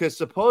is because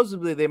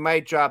supposedly they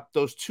might drop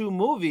those two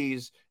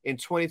movies in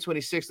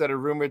 2026 that are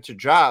rumored to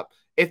drop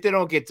if they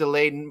don't get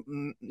delayed,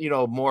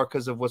 more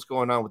because of what's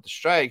going on with the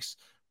strikes.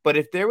 But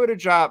if they were to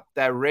drop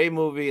that Ray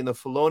movie and the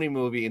Filoni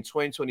movie in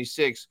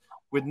 2026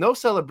 with no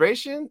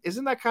celebration,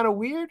 isn't that kind of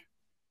weird?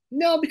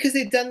 No, because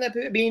they've done that.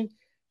 I mean,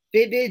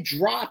 they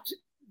dropped.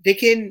 They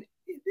can.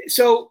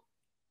 So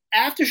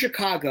after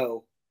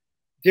Chicago,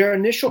 their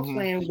initial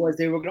plan was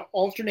they were going to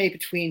alternate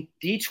between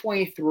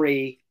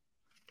D23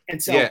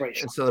 and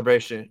Celebration. And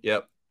Celebration.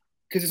 Yep.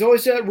 Because there's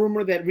always a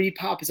rumor that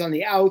Repop is on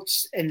the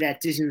outs and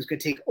that Disney was going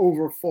to take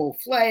over full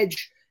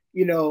fledged,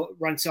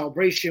 run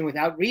Celebration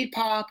without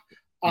Repop.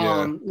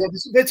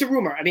 That's a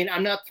rumor. I mean,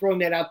 I'm not throwing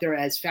that out there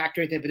as fact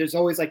or anything, but there's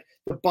always like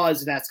the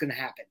buzz that's going to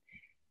happen.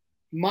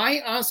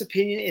 My honest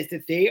opinion is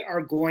that they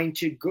are going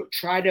to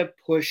try to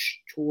push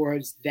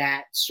towards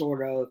that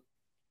sort of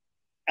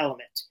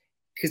element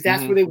because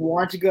that's where they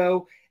want to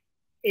go.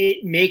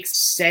 It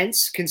makes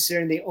sense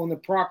considering they own the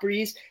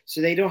properties, so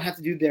they don't have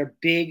to do their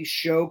big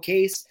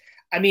showcase.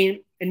 I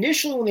mean,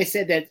 initially when they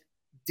said that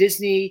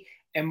Disney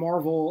and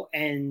Marvel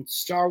and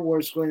Star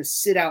Wars were going to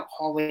sit out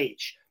Hall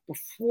H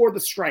before the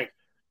strike.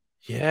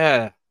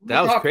 Yeah,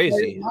 that was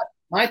crazy.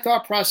 My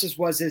thought process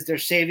is they're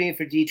saving it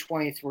for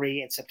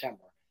D23 in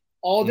September.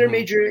 All their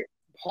major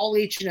Hall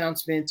H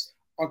announcements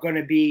are going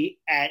to be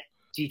at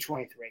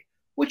D23,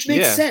 which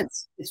makes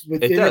sense. It's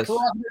within their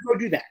prerogative to go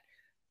do that.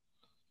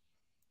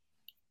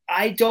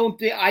 I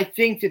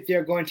think that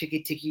they're going to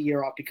take a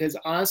year off because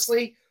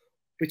honestly,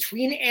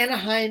 between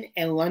Anaheim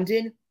and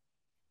London,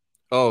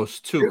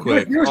 it's too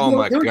quick.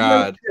 My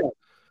God.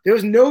 There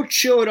was no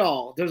chill at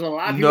all. There's a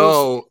lot of people.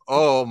 No.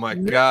 Oh my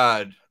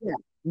God. Yeah.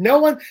 No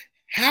one.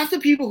 Half the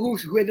people who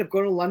ended up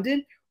going to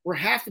London were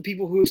half the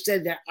people who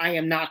said that I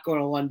am not going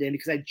to London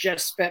because I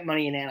just spent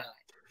money in Anaheim.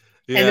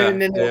 Yeah.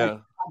 And then they're like,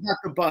 I got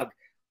the bug.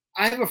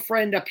 I have a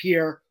friend up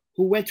here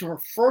who went to her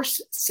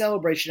first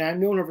celebration. I've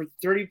known her for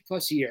 30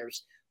 plus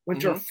years.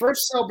 Went to her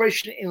first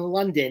celebration in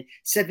London,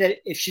 said that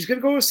if she's going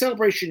to go to a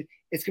celebration,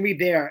 it's going to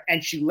be there.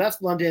 And she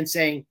left London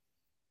saying,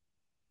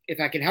 if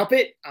I can help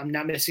it, I'm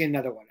not missing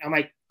another one. I'm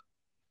like,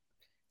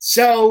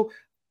 so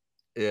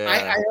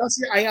yeah.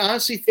 I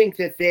honestly think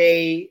that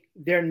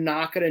they're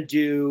not going to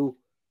do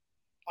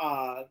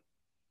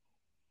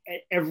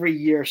every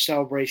year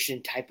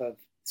celebration type of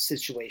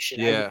situation.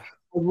 Yeah.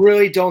 I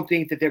really don't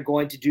think that they're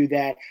going to do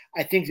that.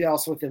 I think that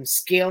also with them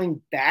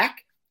scaling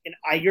back, and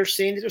you're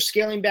saying that they're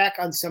scaling back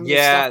on some of the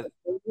stuff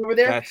over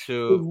there. That's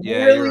true. I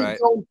really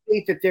don't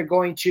think that they're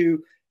going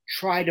to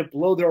try to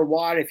blow their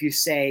wad if you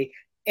say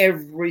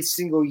every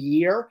single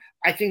year.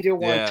 I think they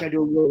want to try to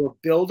do a little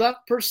build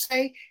up per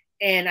se.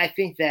 And I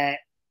think that,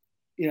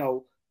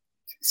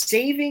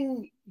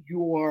 saving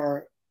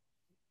your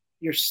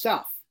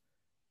stuff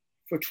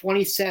for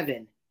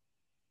 27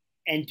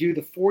 and do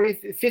the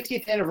 40th,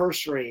 50th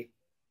anniversary,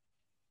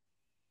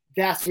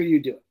 that's where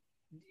you do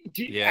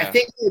it.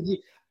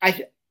 I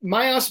think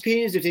my honest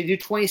opinion is if they do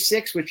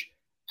 26, which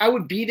I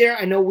would be there.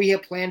 I know we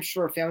have plans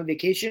for a family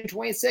vacation in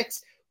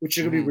 26, which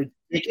is going to be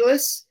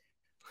ridiculous.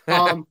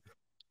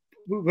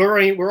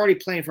 We're already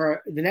planning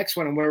for the next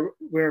one, and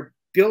we're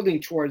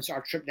building towards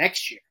our trip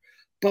next year.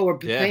 But we're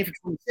planning for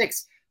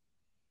 26.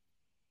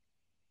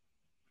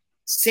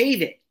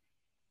 Save it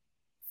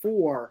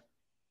for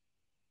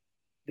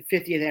the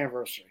 50th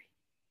anniversary.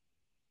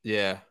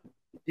 Yeah.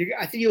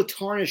 I think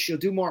you'll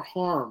do more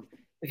harm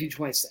if you do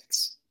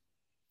 26.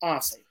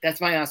 Honestly,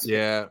 that's my honest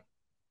opinion. Yeah.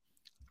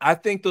 I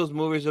think those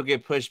movies will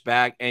get pushed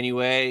back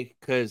anyway,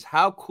 because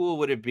how cool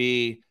would it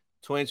be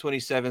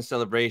 2027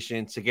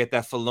 celebration to get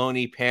that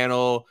Filoni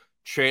panel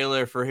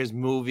trailer for his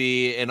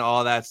movie and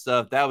all that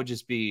stuff? That would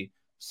just be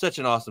such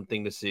an awesome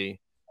thing to see.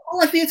 Oh,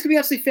 I think it's going to be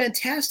absolutely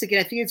fantastic, and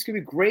I think it's going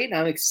to be great, and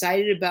I'm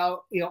excited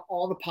about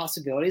all the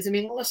possibilities. I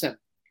mean, listen,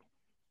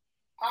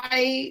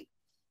 I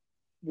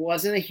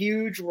wasn't a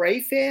huge Ray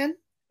fan.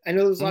 I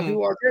know there's a lot of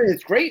people out there.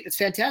 It's great. It's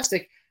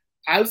fantastic.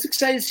 I was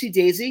excited to see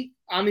Daisy.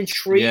 I'm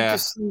intrigued to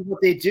see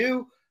what they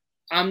do.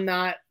 I'm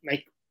not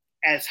like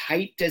as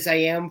hyped as I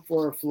am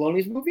for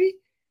Filoni's movie.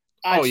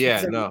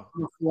 No.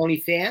 I'm a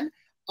Filoni fan.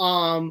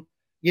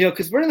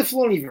 Because we're in the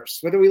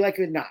Filoniverse, whether we like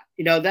it or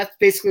not. That's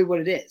basically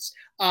what it is.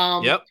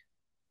 Yep.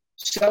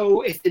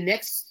 So if the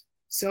next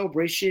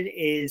celebration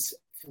is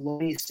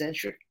Filoni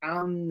centric,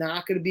 I'm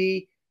not going to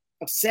be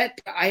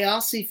upset. I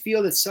honestly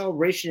feel that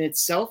Celebration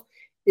itself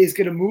is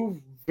going to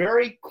move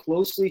very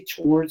closely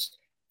towards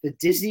the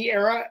Disney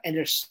era, and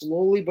they're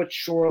slowly but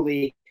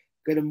surely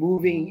going to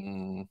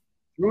moving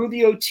through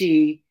the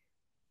OT,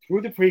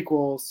 through the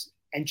prequels,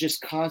 and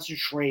just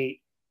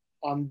concentrate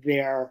on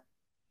their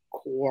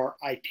core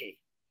IP.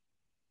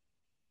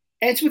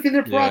 And it's within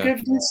their prerogative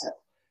to do so.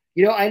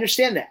 You know, I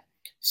understand that.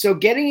 So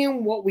getting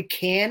in what we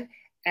can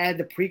add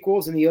the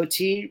prequels and the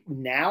OT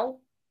now,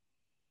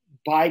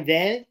 by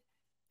then,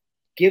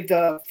 give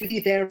the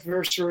 50th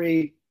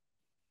anniversary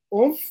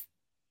oomph,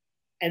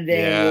 and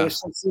then we'll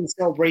start seeing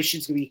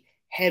celebrations going to be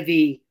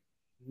heavy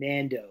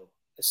Mando,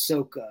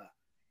 Ahsoka,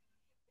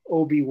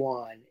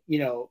 Obi-Wan,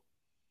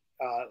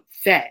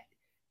 Fett.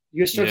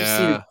 You'll start to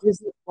see the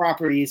Disney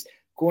properties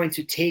going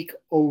to take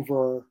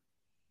over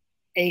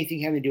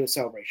anything having to do with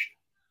Celebration.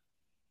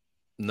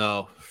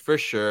 No, for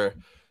sure.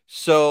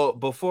 So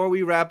before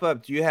we wrap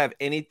up, do you have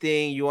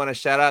anything you want to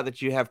shout out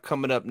that you have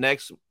coming up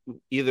next,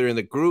 either in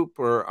the group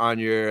or on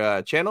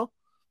your channel?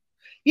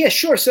 Yeah,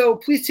 sure. So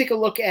please take a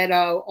look at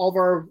all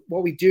of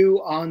what we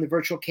do on the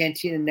Virtual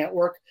Cantina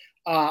Network.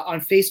 On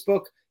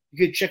Facebook,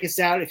 you can check us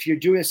out. If you're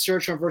doing a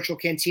search on Virtual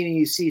Cantina,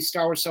 you see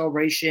Star Wars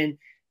Celebration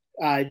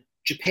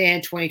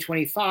Japan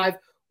 2025.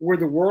 We're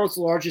the world's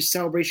largest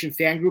Celebration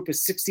fan group with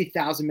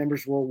 60,000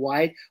 members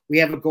worldwide. We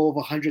have a goal of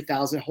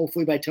 100,000,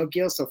 hopefully by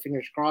Tokyo. So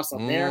fingers crossed up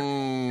there.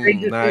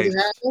 Nice.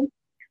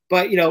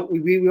 But,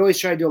 we always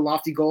try to do a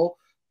lofty goal.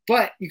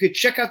 But you could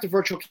check out the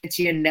Virtual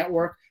Cantina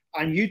Network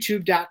on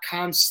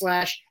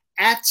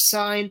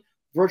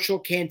youtube.com/@Virtual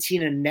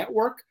Cantina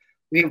Network.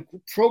 We have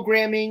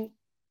programming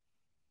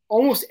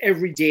almost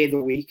every day of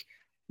the week.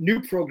 New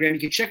program.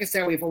 You can check us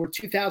out. We have over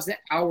 2,000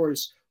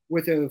 hours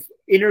worth of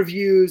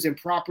interviews and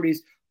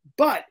properties.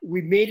 But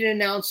we made an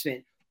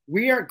announcement.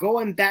 We are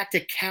going back to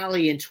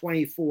Cali in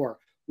 24.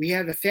 We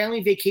have a family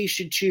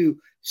vacation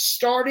too,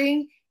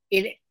 starting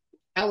in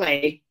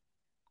LA,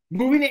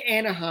 moving to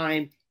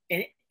Anaheim,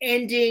 and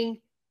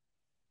ending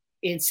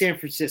in San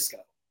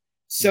Francisco.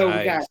 So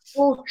we got a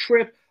full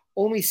trip.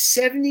 Only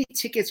 70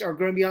 tickets are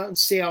going to be on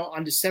sale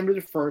on December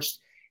the 1st.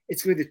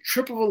 It's going to be the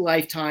trip of a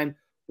lifetime.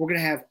 We're going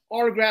to have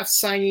autograph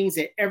signings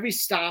at every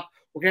stop.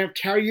 We're going to have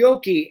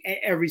karaoke at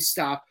every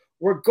stop.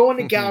 We're going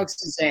to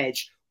Galaxy's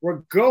Edge.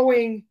 We're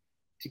going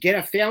to get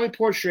a family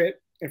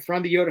portrait in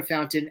front of the Yoda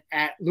fountain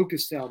at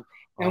Lucasfilm.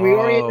 And we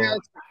already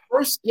announced the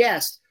first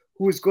guest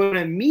who is going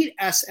to meet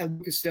us at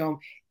Lucasfilm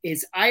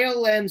is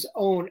ILM's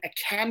own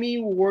Academy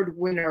Award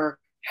winner,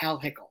 Hal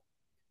Hickel.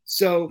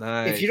 So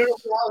if you don't know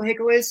who Hal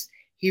Hickel is,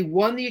 he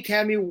won the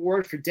Academy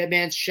Award for Dead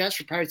Man's Chest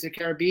for Pirates of the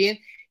Caribbean.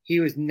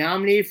 He was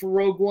nominated for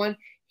Rogue One.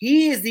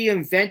 He is the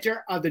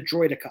inventor of the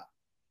Droideka.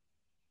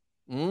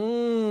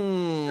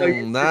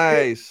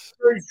 Nice.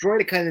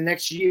 Droideka in the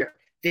next year.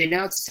 They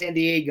announced San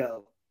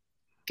Diego.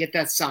 Get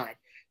that signed.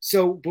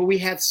 So, but we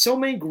have so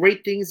many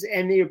great things,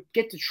 and they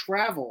get to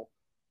travel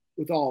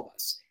with all of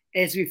us.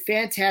 And it's going to be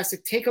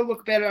fantastic. Take a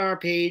look at it on our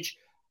page.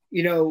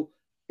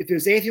 If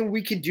there's anything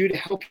we can do to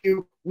help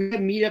you, we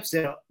have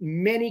meetups at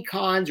many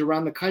cons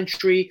around the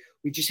country.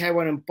 We just had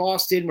one in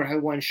Boston. We're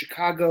having one in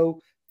Chicago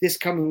this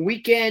coming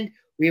weekend.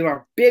 We have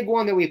our big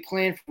one that we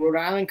planned for Rhode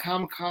Island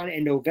Comic-Con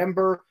in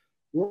November.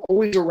 We're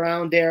always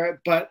around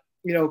there. But,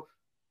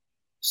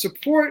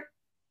 support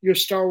your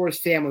Star Wars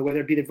family, whether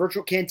it be the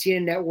Virtual Cantina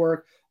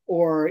Network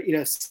or,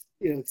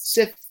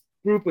 Sith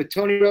group with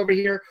Tony over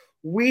here.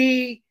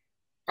 We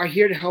are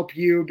here to help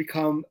you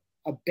become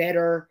a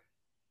better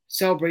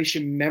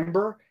Celebration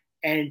member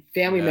and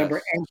family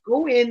member, and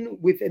go in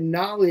with a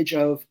knowledge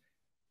of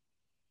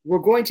we're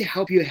going to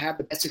help you have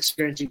the best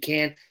experience you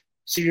can,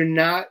 so you're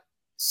not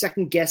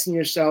second guessing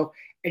yourself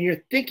and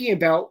you're thinking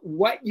about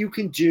what you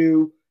can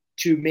do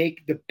to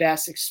make the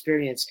best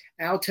experience.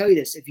 And I'll tell you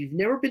this, if you've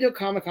never been to a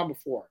Comic-Con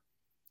before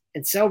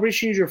and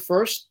Celebration is your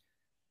first,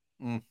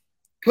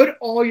 put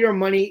all your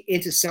money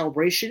into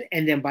Celebration,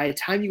 and then by the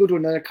time you go to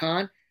another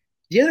con,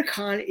 the other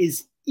con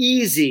is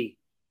easy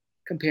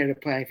compared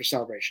to planning for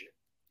Celebration.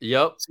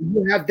 Yep. So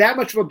you have that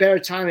much of a better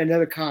time at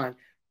another con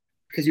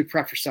because you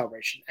prep for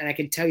Celebration. And I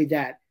can tell you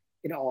that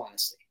in all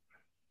honesty.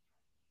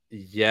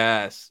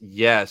 Yes.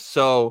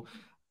 So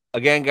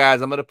again,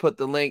 guys, I'm going to put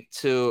the link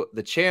to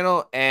the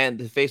channel and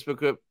the Facebook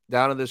group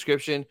down in the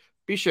description.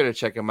 Be sure to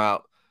check them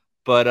out.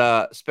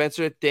 But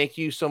Spencer, thank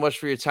you so much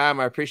for your time.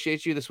 I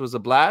appreciate you. This was a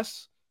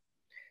blast.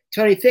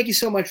 Tony, thank you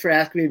so much for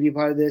asking me to be a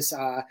part of this.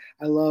 I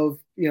love,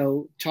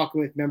 talking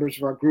with members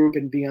of our group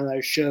and being on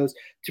other shows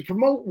to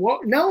promote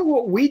not only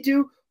what we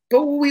do,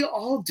 but what we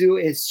all do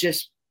is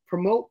just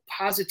promote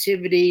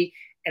positivity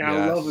and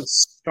our love of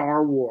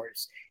Star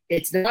Wars.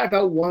 It's not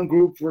about one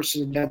group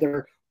versus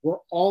another. We're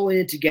all in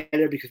it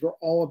together because we're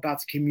all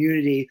about the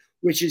community,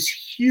 which is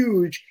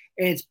huge,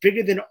 and it's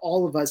bigger than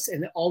all of us.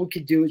 And all we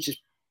can do is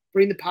just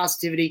bring the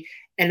positivity.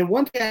 And the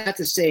one thing I have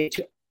to say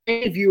to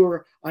any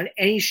viewer on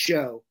any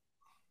show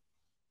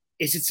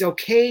is it's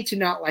okay to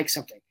not like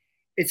something.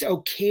 It's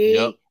okay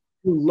to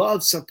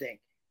love something.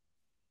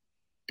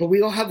 But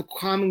we all have a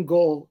common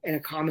goal and a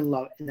common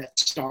love, and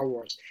that's Star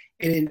Wars.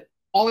 And in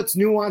all its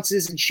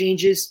nuances and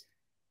changes,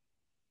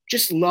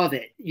 just love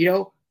it.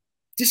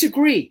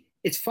 Disagree.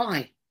 It's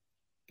fine.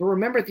 But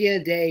remember, at the end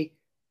of the day,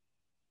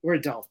 we're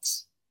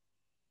adults.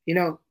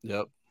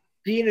 Yep.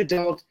 Be an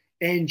adult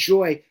and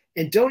enjoy,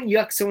 and don't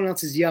yuck someone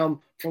else's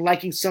yum for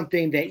liking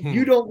something that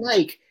you don't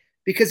like,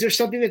 because there's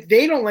something that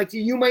they don't like that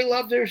you might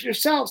love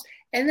yourselves,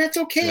 and that's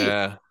okay.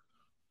 Yeah.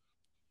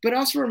 But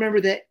also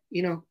remember that,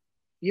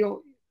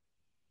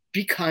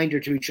 be kinder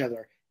to each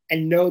other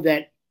and know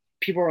that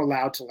people are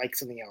allowed to like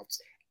something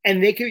else.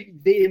 And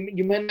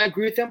you might not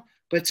agree with them,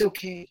 but it's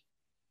okay.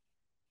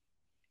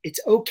 It's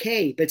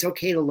okay, but it's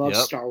okay to love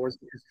Star Wars,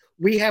 because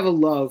we have a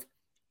love.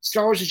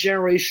 Star Wars is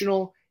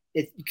generational.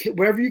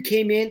 Wherever you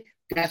came in,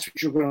 that's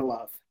what you're going to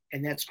love,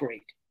 and that's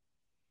great.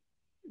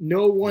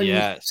 No one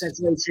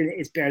situation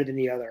is better than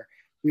the other.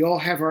 We all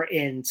have our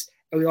ends,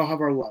 and we all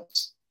have our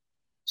loves.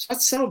 So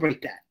let's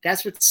celebrate that.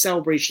 That's what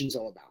celebration is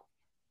all about.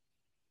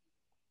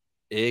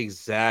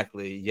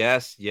 Exactly.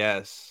 Yes,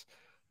 yes.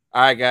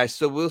 All right, guys.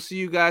 So we'll see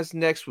you guys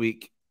next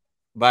week.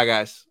 Bye,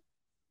 guys.